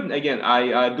been good. Again,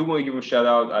 I do want to give a shout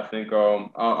out. I think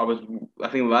I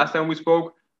think last time we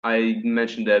spoke, I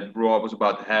mentioned that Raw was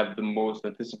about to have the most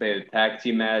anticipated tag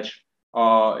team match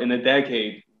in a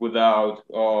decade without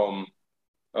the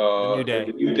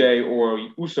New Day or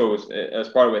Usos as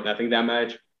part of it. And I think that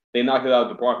match, they knocked it out of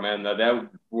the park, man. That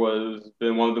was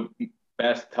been one of the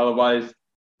best televised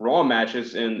Raw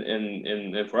matches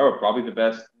in forever. Probably the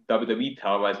best WWE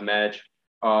televised match.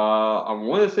 I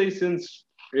want to say since,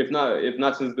 if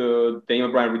not since the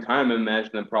Daniel Bryan retirement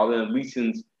match, then probably at least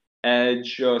since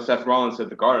Edge, Seth Rollins at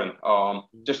the Garden.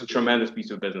 Just a tremendous piece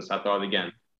of business. I thought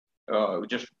again,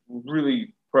 just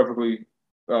really perfectly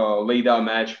laid out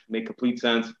match, made complete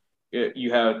sense.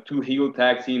 You have two heel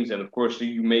tag teams, and of course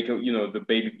you make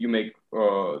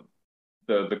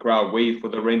the crowd wait for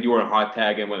the Randy Orton hot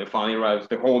tag, and when it finally arrives,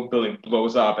 the whole building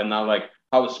blows up, and not like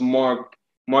how Marky,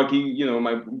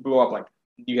 might blow up. Like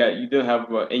you didn't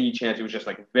have any chance. It was just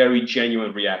like a very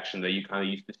genuine reaction that you kind of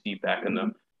used to see back in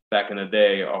the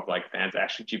day of like fans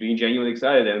actually being genuinely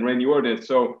excited. And Randy Orton is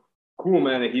so cool,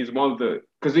 man. That he's one of the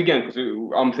because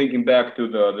I'm thinking back to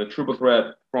the triple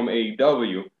threat from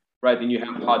AEW, right? And you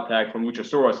have the hot tag from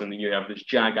Luchasaurus, and then you have this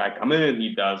giant guy come in, and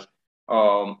he does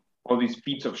all these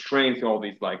feats of strength, all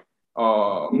these like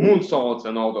moonsaults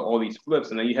and all these flips,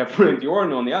 and then you have Randy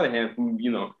Orton on the other hand, who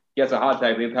gets a hot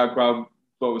tag, the entire crowd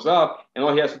blows up, and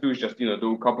all he has to do is just do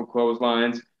a couple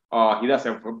clotheslines. He does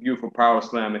have a beautiful power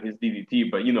slam and his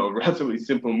DDT, but relatively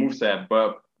simple moveset.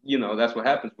 But that's what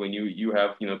happens when you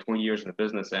have 20 years in the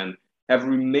business and have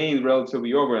remained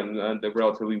relatively over and they're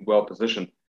relatively well positioned.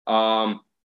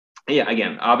 Yeah,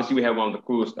 again, obviously we have one of the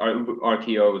coolest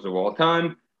RKOs of all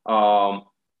time. And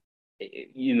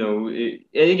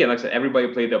again, like I said, everybody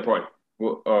played their part.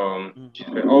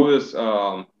 Otis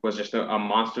was just a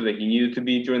monster that he needed to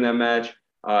be during that match.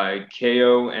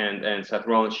 KO and Seth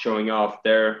Rollins showing off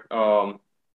their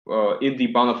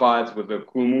indie bona fides with the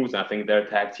cool moves. I think their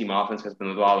tag team offense has been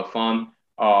a lot of fun.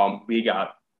 We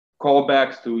got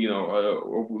callbacks to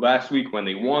last week when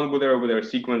they won with their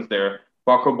sequence, their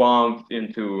buckle bomb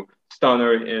into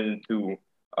stunner into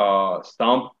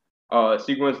stomp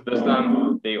sequence. This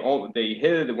time they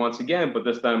hit it once again, but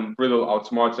this time Riddle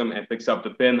outsmarts him and picks up the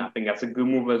pin. I think that's a good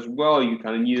move as well. You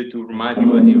kind of needed to remind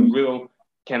people that Riddle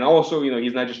can also,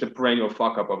 he's not just a perennial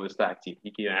fuck up of this tag team. He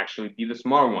can actually be the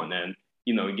smart one and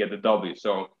get the W.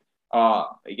 So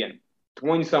again,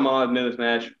 20 some odd minutes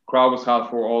match. Crowd was hot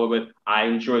for all of it. I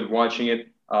enjoyed watching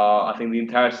it. I think the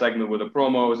entire segment with the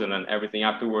promos and then everything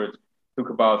afterwards took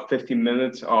about 15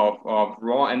 minutes of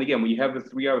Raw. And again, when you have a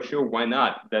 3-hour show, why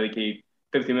not dedicate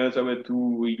 50 minutes of it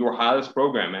to your hottest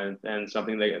program and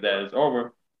something that is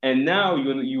over. And now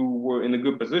you were in a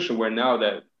good position where now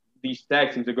that these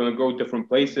tag teams are going to go different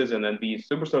places and then these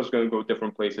superstars are going to go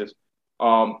different places,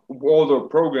 all their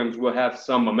programs will have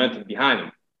some momentum behind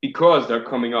them because they're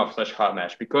coming off such a hot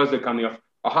match, because they're coming off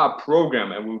a hot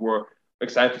program. And we were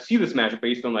excited to see this match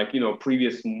based on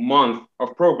previous month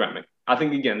of programming. I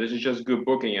think, again, this is just good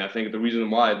booking. I think the reason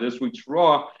why this week's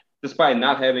Raw, despite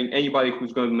not having anybody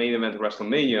who's going to main event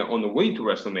WrestleMania on the way to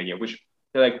WrestleMania, which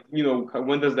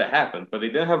when does that happen? But they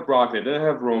didn't have Brock, they didn't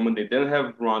have Roman, they didn't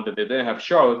have Ronda, they didn't have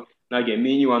Charlotte. Now, again,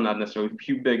 me and you are not necessarily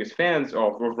the biggest fans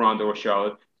of Ronda or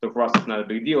Charlotte, so for us, it's not a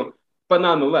big deal. But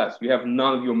nonetheless, you have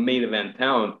none of your main event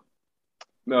talent,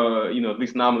 at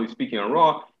least nominally speaking, on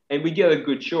Raw. And we get a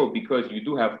good show because you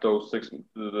do have those six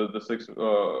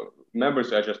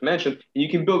members I just mentioned, and you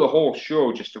can build a whole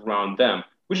show just around them,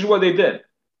 which is what they did.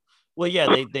 Well,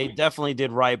 yeah, they definitely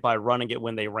did right by running it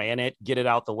when they ran it, get it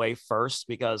out the way first,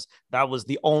 because that was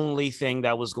the only thing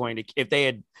that was going to, if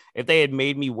they had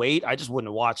made me wait, I just wouldn't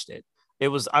have watched it. It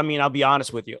was, I'll be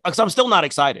honest with you, because I'm still not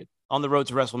excited on the road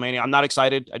to WrestleMania. I'm not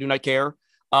excited. I do not care.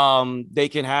 You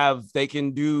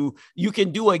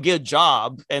can do a good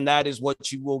job, and that is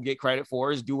what you will get credit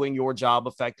for, is doing your job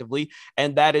effectively.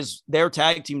 And that is their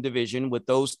tag team division with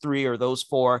those 3 or those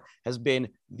 4 has been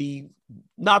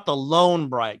not the lone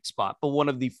bright spot, but one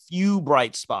of the few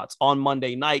bright spots on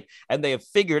Monday night. And they have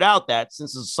figured out that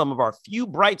since it's some of our few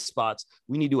bright spots,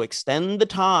 we need to extend the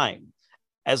time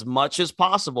as much as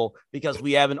possible because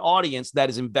we have an audience that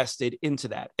is invested into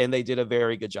that. And they did a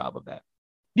very good job of that.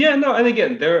 Yeah, no, and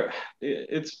again,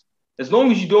 it's as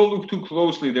long as you don't look too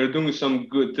closely, they're doing some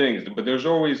good things. But there's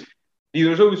always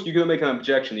you're gonna make an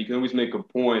objection. You can always make a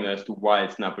point as to why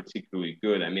it's not particularly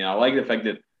good. I mean, I like the fact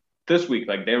that this week,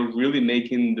 like they're really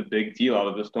making the big deal out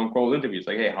of the Stone Cold interviews.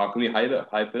 Like, hey, how can we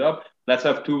hype it up? Let's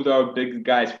have two of our big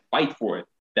guys fight for it.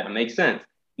 That makes sense.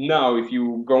 Now, if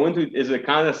you go into, is it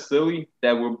kind of silly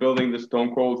that we're building the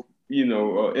Stone Cold,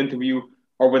 interview,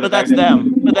 or with the But fact that's that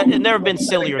them. But it's never been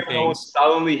sillier things.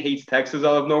 suddenly hates Texas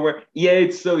out of nowhere? Yeah,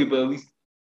 it's silly, but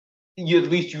you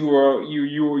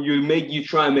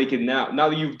try and make it now. Now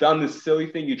that you've done this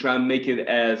silly thing, you try and make it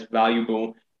as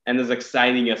valuable and as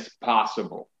exciting as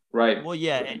possible. Right. Well,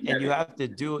 yeah, and you have to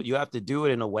do it. You have to do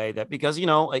it in a way that, because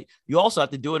like, you also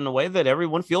have to do it in a way that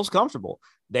everyone feels comfortable.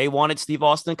 They wanted Steve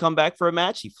Austin to come back for a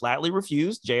match. He flatly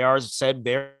refused. JR's said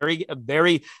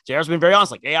JR's been very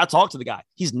honest. Like, hey, I talked to the guy.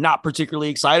 He's not particularly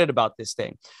excited about this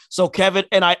thing. So Kevin,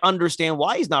 and I understand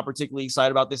why he's not particularly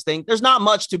excited about this thing. There's not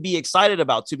much to be excited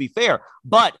about, to be fair,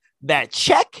 but that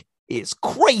check is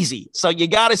crazy. So you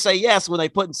got to say yes when they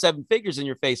put 7 figures in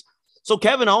your face. So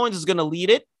Kevin Owens is going to lead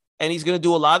it. And he's going to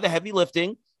do a lot of the heavy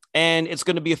lifting, and it's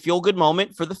going to be a feel-good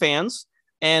moment for the fans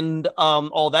and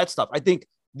all that stuff. I think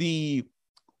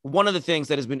one of the things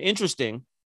that has been interesting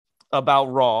about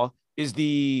Raw is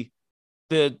it's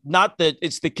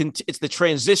the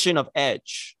transition of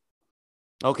Edge.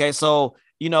 Okay, so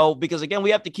because again, we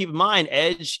have to keep in mind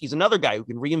Edge. He's another guy who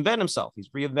can reinvent himself. He's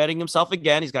reinventing himself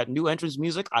again. He's got new entrance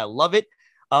music. I love it.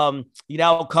 He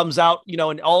now comes out,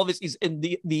 and all of this. He's in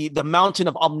the mountain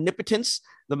of omnipotence.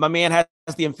 My man has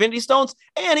the Infinity Stones,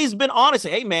 and he's been honest.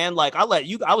 Hey, man, like I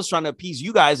was trying to appease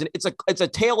you guys, and it's a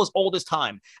tale as old as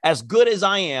time. As good as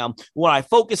I am, when I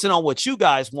focus in on what you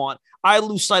guys want, I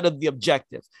lose sight of the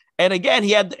objective. And again,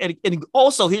 and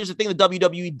also here's the thing: the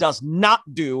WWE does not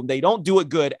do. They don't do it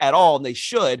good at all, and they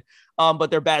should.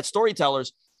 But they're bad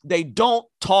storytellers. They don't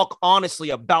talk honestly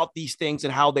about these things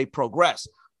and how they progress.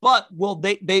 But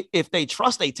if they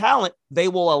trust a talent, they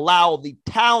will allow the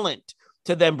talent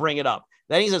to then bring it up.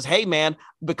 Then he says, hey, man,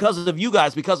 because of you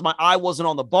guys, because my eye wasn't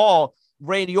on the ball,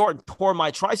 Randy Orton tore my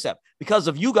tricep. Because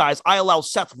of you guys, I allowed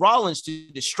Seth Rollins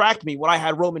to distract me when I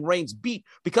had Roman Reigns beat.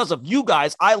 Because of you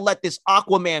guys, I let this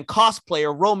Aquaman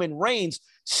cosplayer, Roman Reigns,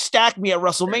 stack me at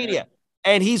WrestleMania.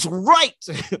 And he's right,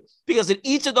 because in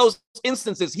each of those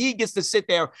instances, he gets to sit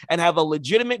there and have a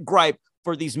legitimate gripe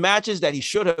for these matches that he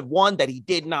should have won that he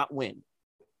did not win.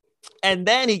 And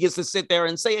then he gets to sit there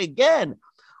and say again,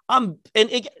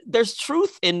 there's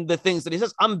truth in the things that he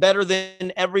says. I'm better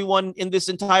than everyone in this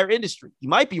entire industry. He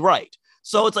might be right.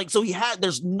 So it's like,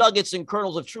 there's nuggets and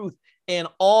kernels of truth in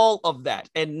all of that.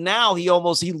 And now he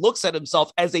looks at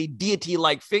himself as a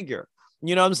deity-like figure.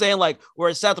 You know what I'm saying? Like,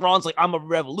 whereas Seth Rollins, like, I'm a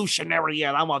revolutionary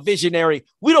and I'm a visionary.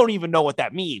 We don't even know what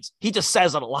that means. He just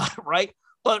says it a lot, right?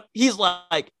 But he's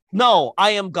like, no,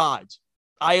 I am God.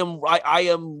 I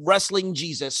am wrestling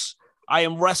Jesus. I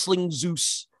am wrestling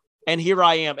Zeus. And here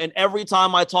I am. And every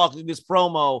time I talk in this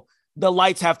promo, the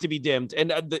lights have to be dimmed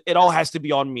and it all has to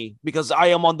be on me because I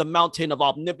am on the mountain of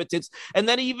omnipotence. And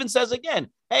then he even says again,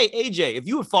 hey, AJ, if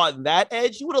you had fought in that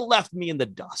Edge, you would have left me in the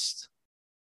dust.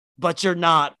 But you're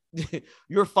not.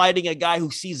 You're fighting a guy who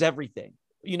sees everything,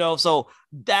 so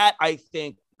that, I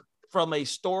think, from a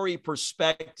story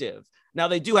perspective. Now,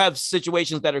 they do have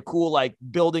situations that are cool, like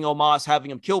building Omos,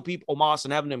 having him kill people,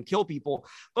 and having him kill people.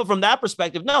 But from that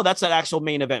perspective, no, that's an actual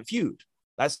main event feud.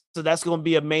 That's going to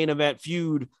be a main event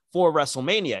feud for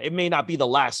WrestleMania. It may not be the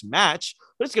last match,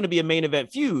 but it's going to be a main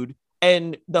event feud.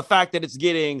 And the fact that it's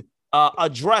getting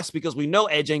addressed, because we know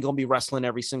Edge ain't going to be wrestling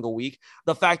every single week.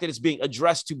 The fact that it's being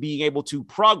addressed to being able to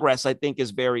progress, I think,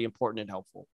 is very important and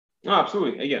helpful. No,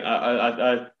 absolutely. Again,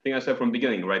 I think I said from the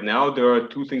beginning, right now, there are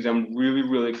 2 things I'm really,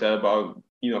 really excited about,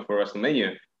 for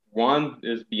WrestleMania. One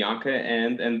is Bianca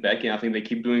and Becky. I think they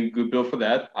keep doing good build for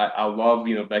that. I love,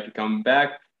 Becky coming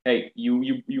back. Hey,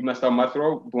 you messed up my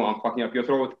throat. Boom, I'm fucking up your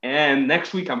throat. And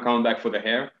next week, I'm coming back for the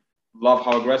hair. Love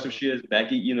how aggressive she is.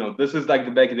 Becky, this is like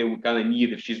the Becky they would kind of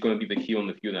need if she's going to be the heel in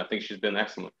the feud. And I think she's been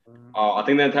excellent. I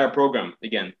think the entire program,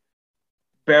 again,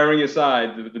 bearing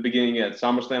aside the beginning at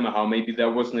SummerSlam and how maybe that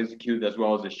wasn't executed as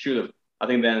well as it should have, I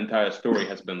think that entire story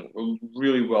has been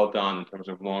really well done in terms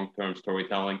of long-term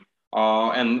storytelling.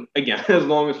 And again, as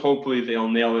long as hopefully they'll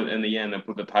nail it in the end and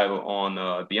put the title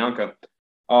on Bianca.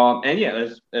 And yeah,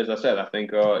 as I said, I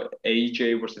think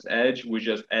AJ versus Edge was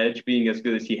just Edge being as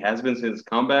good as he has been since his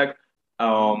comeback.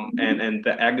 And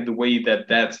the way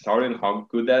that started, how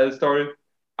good that started,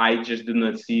 I just did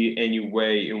not see any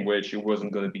way in which it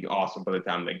wasn't going to be awesome by the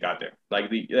time they got there.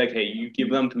 Hey, you give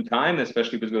them 2 time,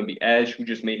 especially if it's going to be Edge who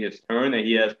just made his turn and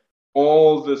he has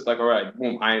all this, like, all right,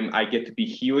 boom, I get to be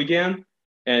heel again.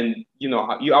 And you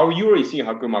already seeing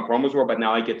how good my promos were, but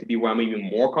now I get to be where I'm even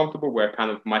more comfortable, where kind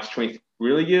of my strength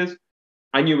really is.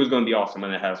 I knew it was going to be awesome,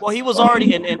 and it has. Well, he was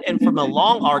already, and from a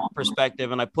long arc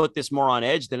perspective, and I put this more on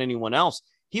Edge than anyone else,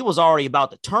 he was already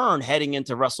about to turn heading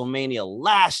into WrestleMania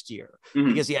last year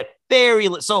because he had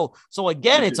so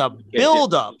again, it's a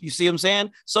buildup. You see what I'm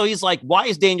saying? So he's like, why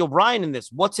is Daniel Bryan in this?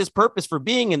 What's his purpose for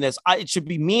being in this? It should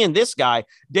be me and this guy.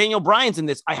 Daniel Bryan's in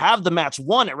this. I have the match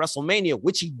won at WrestleMania,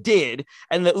 which he did,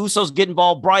 and the Usos get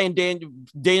involved.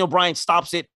 Daniel Bryan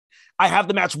stops it. I have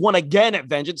the match won again at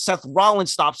Vengeance. Seth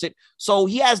Rollins stops it. So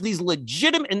he has these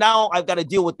legitimate, and now I've got to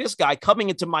deal with this guy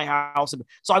coming into my house. And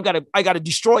so I got to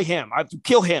destroy him. I have to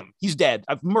kill him. He's dead.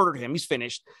 I've murdered him. He's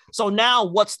finished. So now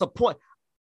what's the point?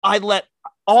 I let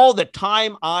all the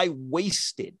time I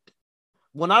wasted.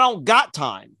 When I don't got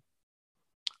time,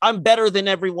 I'm better than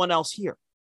everyone else here.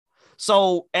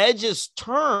 So Edge's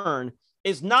turn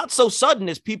is not so sudden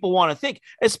as people want to think,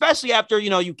 especially after,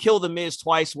 you kill the Miz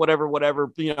twice, whatever,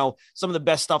 some of the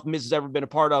best stuff Miz has ever been a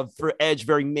part of for Edge,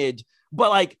 very mid.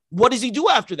 But like, what does he do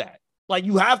after that? Like,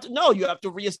 you have to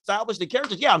reestablish the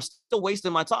characters. Yeah, I'm still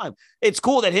wasting my time. It's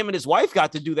cool that him and his wife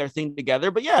got to do their thing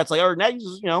together, but yeah, it's like, now he's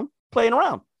just, playing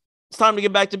around. It's time to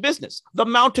get back to business. The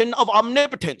mountain of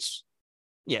omnipotence.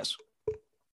 Yes.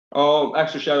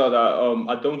 Extra shout out.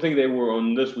 I don't think they were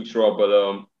on this week's Raw,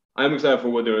 but I'm excited for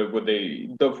what they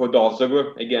did for Dolph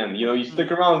Ziggler. Again, you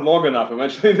stick around long enough,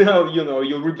 eventually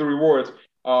you'll reap the rewards.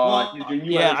 He's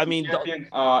your new champion.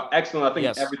 Excellent. I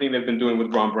think everything they've been doing with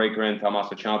Braun Breaker and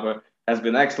Tommaso Ciampa has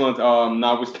been excellent.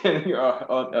 Notwithstanding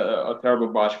a terrible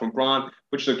botch from Braun,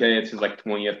 which is okay. It's his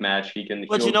 20th match. He can.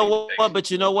 But you know what?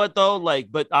 But you know what though?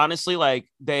 But honestly,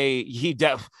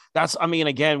 that's. I mean,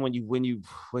 again, when you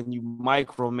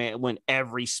microman, when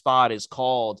every spot is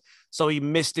called, so he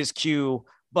missed his cue.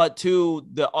 But to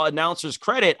the announcer's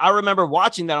credit, I remember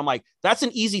watching that. I'm like, that's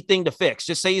an easy thing to fix.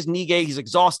 Just say his knee gate, he's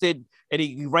exhausted, and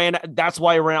he ran. That's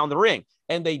why he ran out in the ring.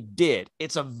 And they did.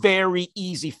 It's a very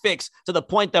easy fix to the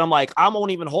point that I'm like, I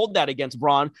won't even hold that against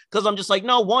Braun because I'm just like,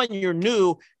 no, one, you're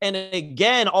new. And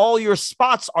again, all your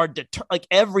spots are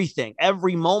everything,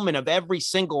 every moment of every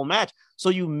single match. So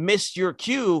you missed your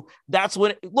cue. That's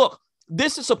when, look,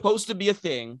 this is supposed to be a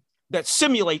thing that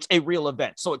simulates a real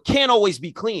event. So it can't always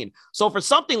be clean. So for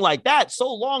something like that,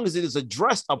 so long as it is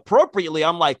addressed appropriately,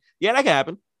 I'm like, yeah, that can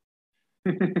happen.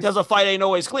 Because a fight ain't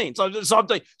always clean. So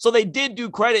they did do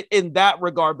credit in that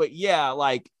regard. But yeah,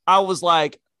 I was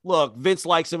like, look, Vince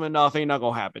likes him enough. Ain't not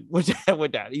going to happen with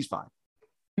that. He's fine.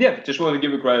 Yeah, just wanted to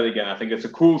give it credit again. I think it's a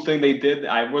cool thing they did.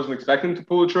 I wasn't expecting to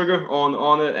pull the trigger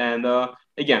on it. And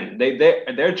again,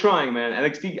 they're trying, man.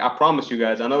 NXT, I promise you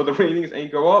guys, I know the ratings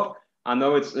ain't go up. I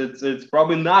know it's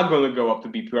probably not going to go up, to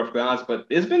be perfectly honest, but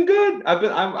it's been good.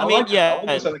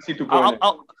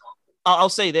 I'll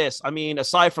say this. I mean,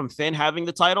 aside from Finn having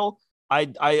the title, I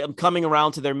am coming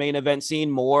around to their main event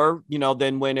scene more,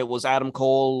 than when it was Adam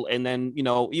Cole, and then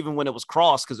even when it was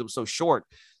Cross because it was so short.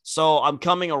 So I'm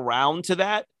coming around to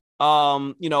that.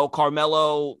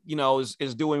 Carmelo,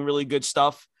 is doing really good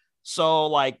stuff.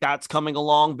 So that's coming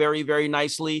along very, very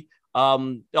nicely.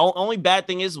 The only bad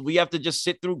thing is we have to just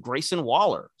sit through Grayson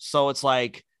Waller. So it's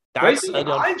like, I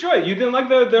enjoy it. You didn't like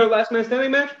their last man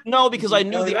standing match? No, because I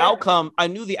knew the outcome. I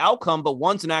knew the outcome, but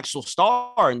one's an actual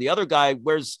star and the other guy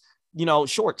wears,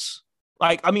 shorts.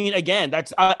 Again,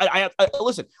 that's I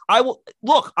listen.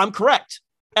 I'm correct.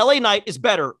 LA Knight is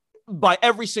better by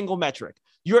every single metric.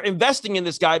 You're investing in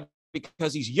this guy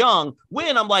because he's young.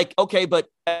 When I'm like, okay, but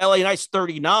LA Knight's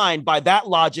 39. By that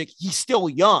logic, he's still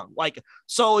young.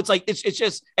 So it's it's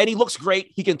just, and he looks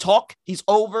great. He can talk. He's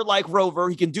over like Rover.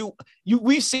 He can do.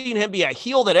 We've seen him be a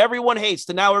heel that everyone hates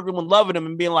to now everyone loving him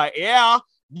and being like, yeah,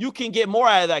 you can get more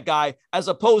out of that guy, as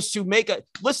opposed to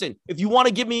listen, if you want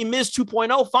to give me Miz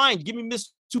 2.0, fine. Give me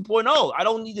Miz 2.0. I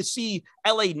don't need to see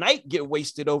LA Knight get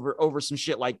wasted over some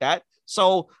shit like that.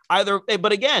 So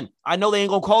but again, I know they ain't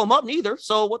gonna call him up neither.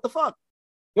 So what the fuck?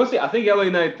 We'll see. I think LA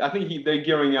Knight. They're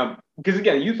gearing up because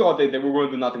again, you thought they were going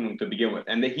to do nothing to begin with,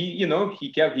 and he's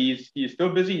still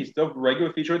busy. He's still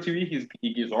regular feature on TV.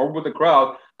 He gets over with the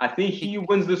crowd. I think he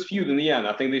wins this feud in the end.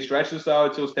 I think they stretch this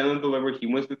out till Stand and Deliver. He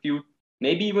wins the feud.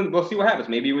 Maybe even we'll see what happens.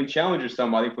 Maybe even challenges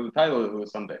somebody for the title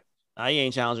someday. He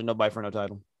ain't challenging nobody for no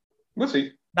title. We'll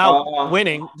see. Not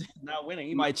winning.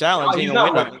 He might challenge. He's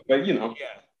not winning, but Yeah.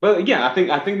 But again, I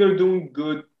think they're doing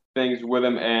good things with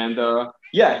him, and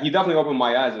he definitely opened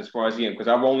my eyes as far as him because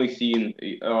I've only seen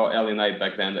LA Knight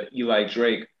back then, Eli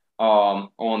Drake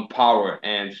on Power,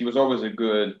 and he was always a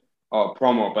good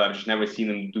promo, but I've just never seen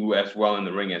him do as well in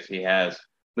the ring as he has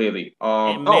lately.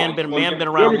 Man been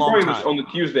around a long time. On the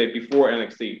Tuesday before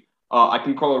NXT. I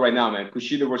can call it right now, man.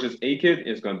 Kushida versus A-Kid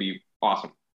is going to be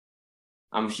awesome.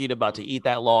 Kushida about to eat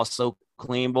that loss so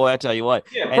clean, boy. I tell you what.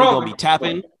 Yeah, and he's going to be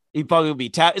tapping. He probably will be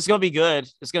tap. It's going to be good.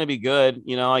 It's going to be good,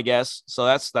 I guess. So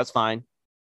that's fine.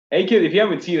 A-Kid, if you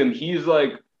haven't seen him, he's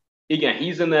like, again,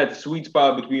 he's in that sweet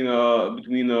spot between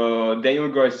Daniel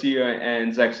Garcia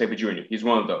and Zack Sabre Jr. He's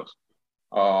one of those.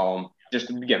 Just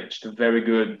a very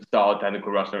good, solid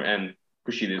technical wrestler, and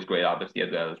Kushida is great, obviously,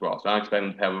 at that as well. So I expect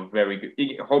him to have a very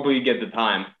good. Hopefully, get the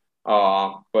time.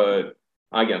 But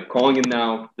again, calling it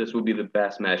now, this will be the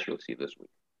best match you'll see this week.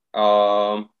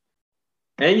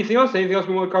 Anything else? Anything else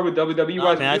we want to cover WWE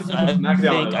wise?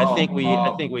 I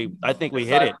think we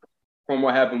hit it from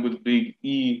what happened with Big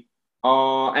E.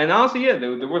 And honestly, yeah,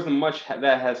 there wasn't much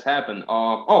that has happened.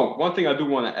 One thing I do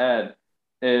want to add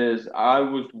is I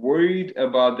was worried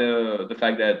about the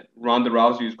fact that Ronda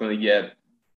Rousey is going to get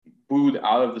booed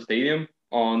out of the stadium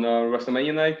on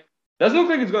WrestleMania night. Doesn't look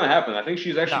like it's going to happen. I think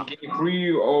she's actually getting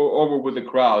free over with the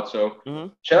crowd. So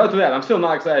shout out to that. I'm still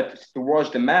not excited to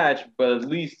watch the match, but at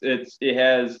least it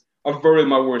has averted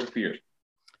my worst fears.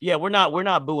 Yeah, we're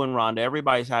not booing Ronda.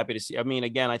 Everybody's happy to see. I mean,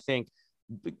 again, I think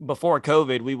before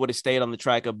COVID, we would have stayed on the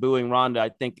track of booing Ronda. I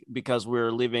think because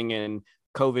we're living in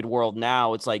COVID world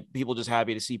now, it's like people just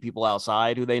happy to see people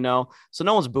outside who they know. So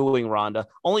no one's booing Ronda.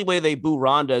 Only way they boo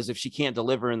Ronda is if she can't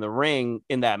deliver in the ring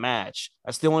in that match.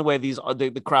 That's the only way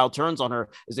the crowd turns on her,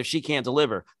 is if she can't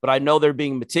deliver. But I know they're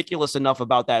being meticulous enough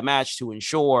about that match to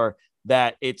ensure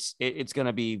that it's going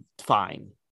to be fine.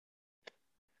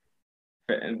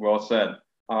 And well said.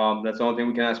 That's the only thing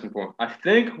we can ask him for. I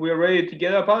think we're ready to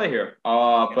get up out of here.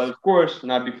 But of course,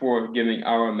 not before giving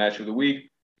our match of the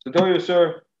week. So, Antonio,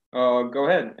 sir, go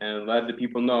ahead and let the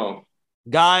people know.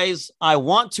 Guys, I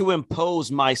want to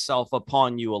impose myself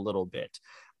upon you a little bit.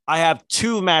 I have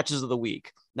 2 matches of the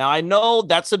week. Now, I know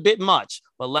that's a bit much,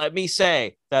 but let me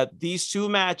say that these 2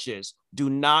 matches do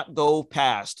not go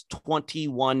past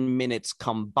 21 minutes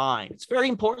combined. It's very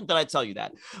important that I tell you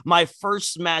that. My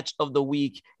first match of the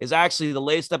week is actually the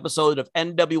latest episode of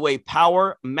NWA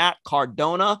Power, Matt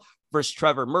Cardona versus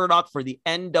Trevor Murdoch for the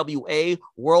NWA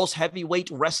World's Heavyweight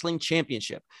Wrestling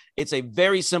Championship. It's a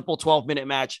very simple 12-minute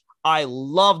match. I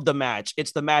love the match.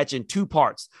 It's the match in 2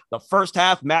 parts. The first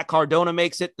half, Matt Cardona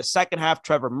makes it. The second half,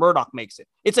 Trevor Murdoch makes it.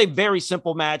 It's a very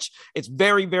simple match. It's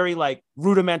very, very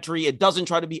rudimentary. It doesn't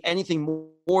try to be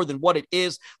anything more than what it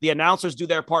is. The announcers do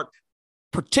their part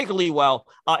particularly well.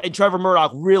 And Trevor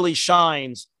Murdoch really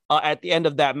shines at the end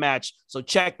of that match. So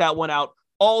check that one out.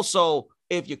 Also,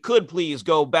 if you could please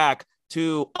go back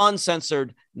to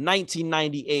uncensored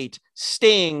 1998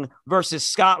 Sting versus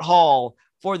Scott Hall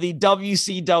for the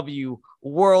WCW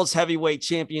World's Heavyweight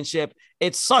Championship.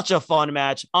 It's such a fun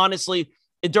match. Honestly,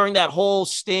 during that whole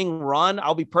Sting run,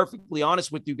 I'll be perfectly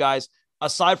honest with you guys,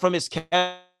 aside from his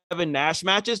Kevin Nash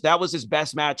matches, that was his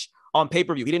best match on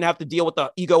pay-per-view. He didn't have to deal with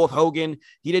the ego of Hogan.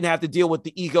 He didn't have to deal with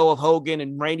the ego of Hogan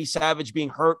and Randy Savage being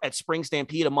hurt at Spring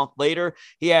Stampede a month later.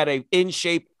 He had a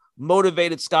in-shape,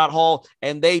 motivated Scott Hall,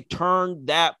 and they turned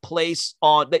that place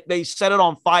on. They set it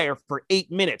on fire for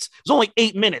 8 minutes. It was only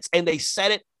 8 minutes, and they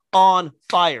set it on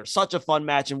fire. Such a fun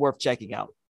match and worth checking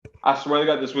out. I swear to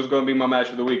God, this was going to be my match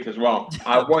of the week as well.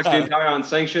 I watched the entire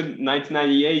Unsanctioned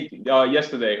 1998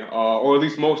 yesterday, or at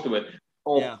least most of it,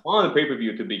 on the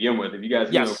pay-per-view to begin with. If you guys,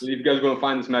 if you guys are going to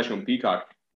find this match on Peacock,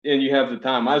 and you have the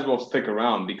time, might as well stick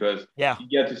around because you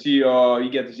get to see a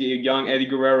young Eddie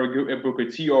Guerrero, Booker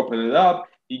T open it up.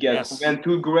 You get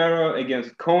Juventud Guerrero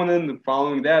against Conan.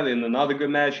 Following that, in another good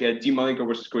match, you had Dean Malenko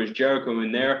versus Chris Jericho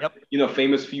in there. Yep.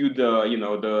 Famous feud,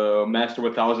 the Master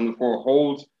 1004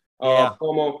 holds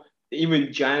promo.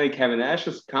 Even Giant Kevin Nash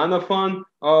is kind of fun. It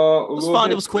was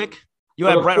fun. It was quick. You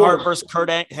had Bret Hart versus Kurt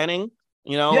Hennig.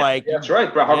 That's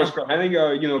right. Bret Hart versus Kurt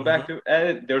Hennig. Back to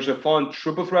edit. There's a fun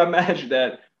triple threat match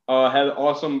that had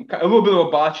a little bit of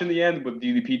a botch in the end with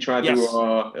DDP trying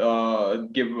to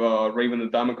give Raven the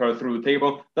diamond card through the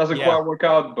table. Doesn't quite work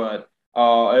out, but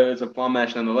it's a fun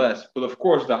match nonetheless. But of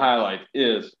course, the highlight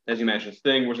is, as you mentioned,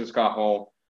 Sting versus Scott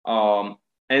Hall.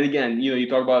 And again, you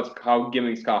talk about how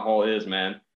giving Scott Hall is,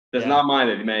 man. Does not mind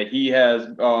it, man.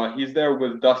 He's there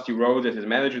with Dusty Rhodes as his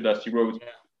manager. Dusty Rhodes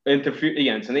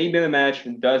again. It's an 8-minute match.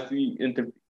 Dusty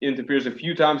interferes a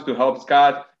few times to help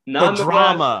Scott. The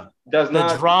drama.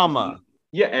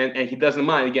 Yeah, and he doesn't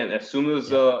mind. Again, as soon as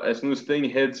Sting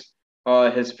hits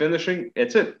his finishing,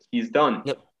 it's it. He's done.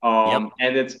 Yep.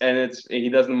 And he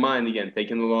doesn't mind again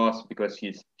taking the loss because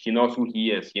he knows who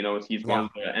he is. He knows he's one of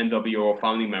the NWO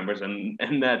founding members, and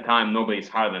in that time nobody's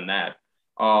higher than that.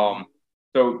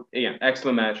 So again,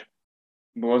 excellent match.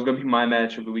 was going to be my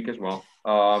match of the week as well.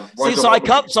 See, so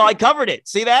I covered it.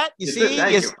 See that? You see?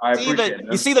 Thank you. I appreciate it.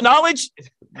 You see the knowledge?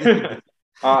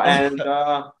 And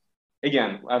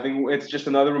again, I think it's just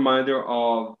another reminder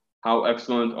of how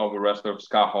excellent of a wrestler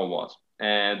Scott Hall was.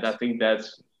 And I think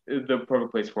that's the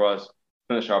perfect place for us to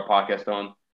finish our podcast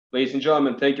on. Ladies and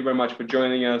gentlemen, thank you very much for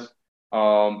joining us.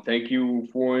 Thank you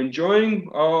for enjoying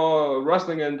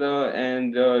wrestling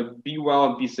and be well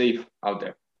and be safe out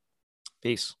there.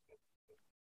 Peace.